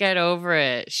can't get over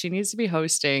it. She needs to be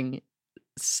hosting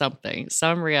something,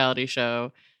 some reality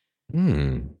show.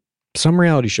 Some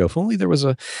reality show. If only there was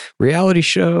a reality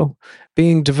show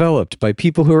being developed by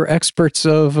people who are experts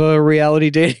of reality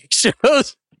dating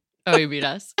shows. Oh, you mean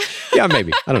us? Yeah,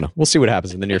 maybe. I don't know. We'll see what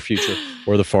happens in the near future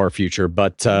or the far future.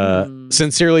 But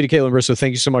sincerely to Kaitlyn Bristowe,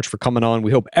 thank you so much for coming on.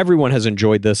 We hope everyone has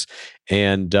enjoyed this.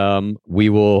 And we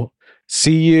will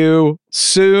see you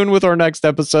soon with our next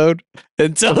episode.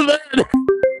 Until then.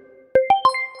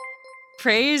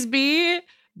 Praise be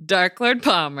Dark Lord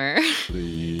Palmer.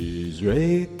 Please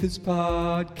rate this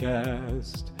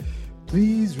podcast.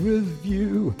 Please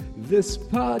review this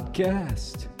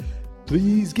podcast.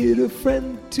 Please get a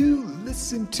friend to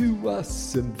listen to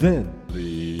us. And then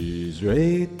please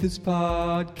rate this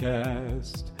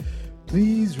podcast.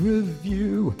 Please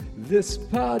review this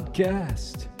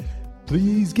podcast.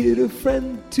 Please get a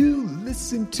friend to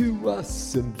listen to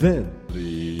us. And then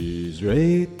please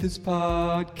rate this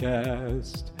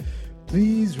podcast.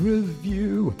 Please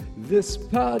review this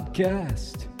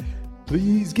podcast.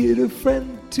 Please get a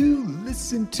friend to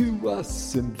listen to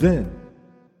us. And then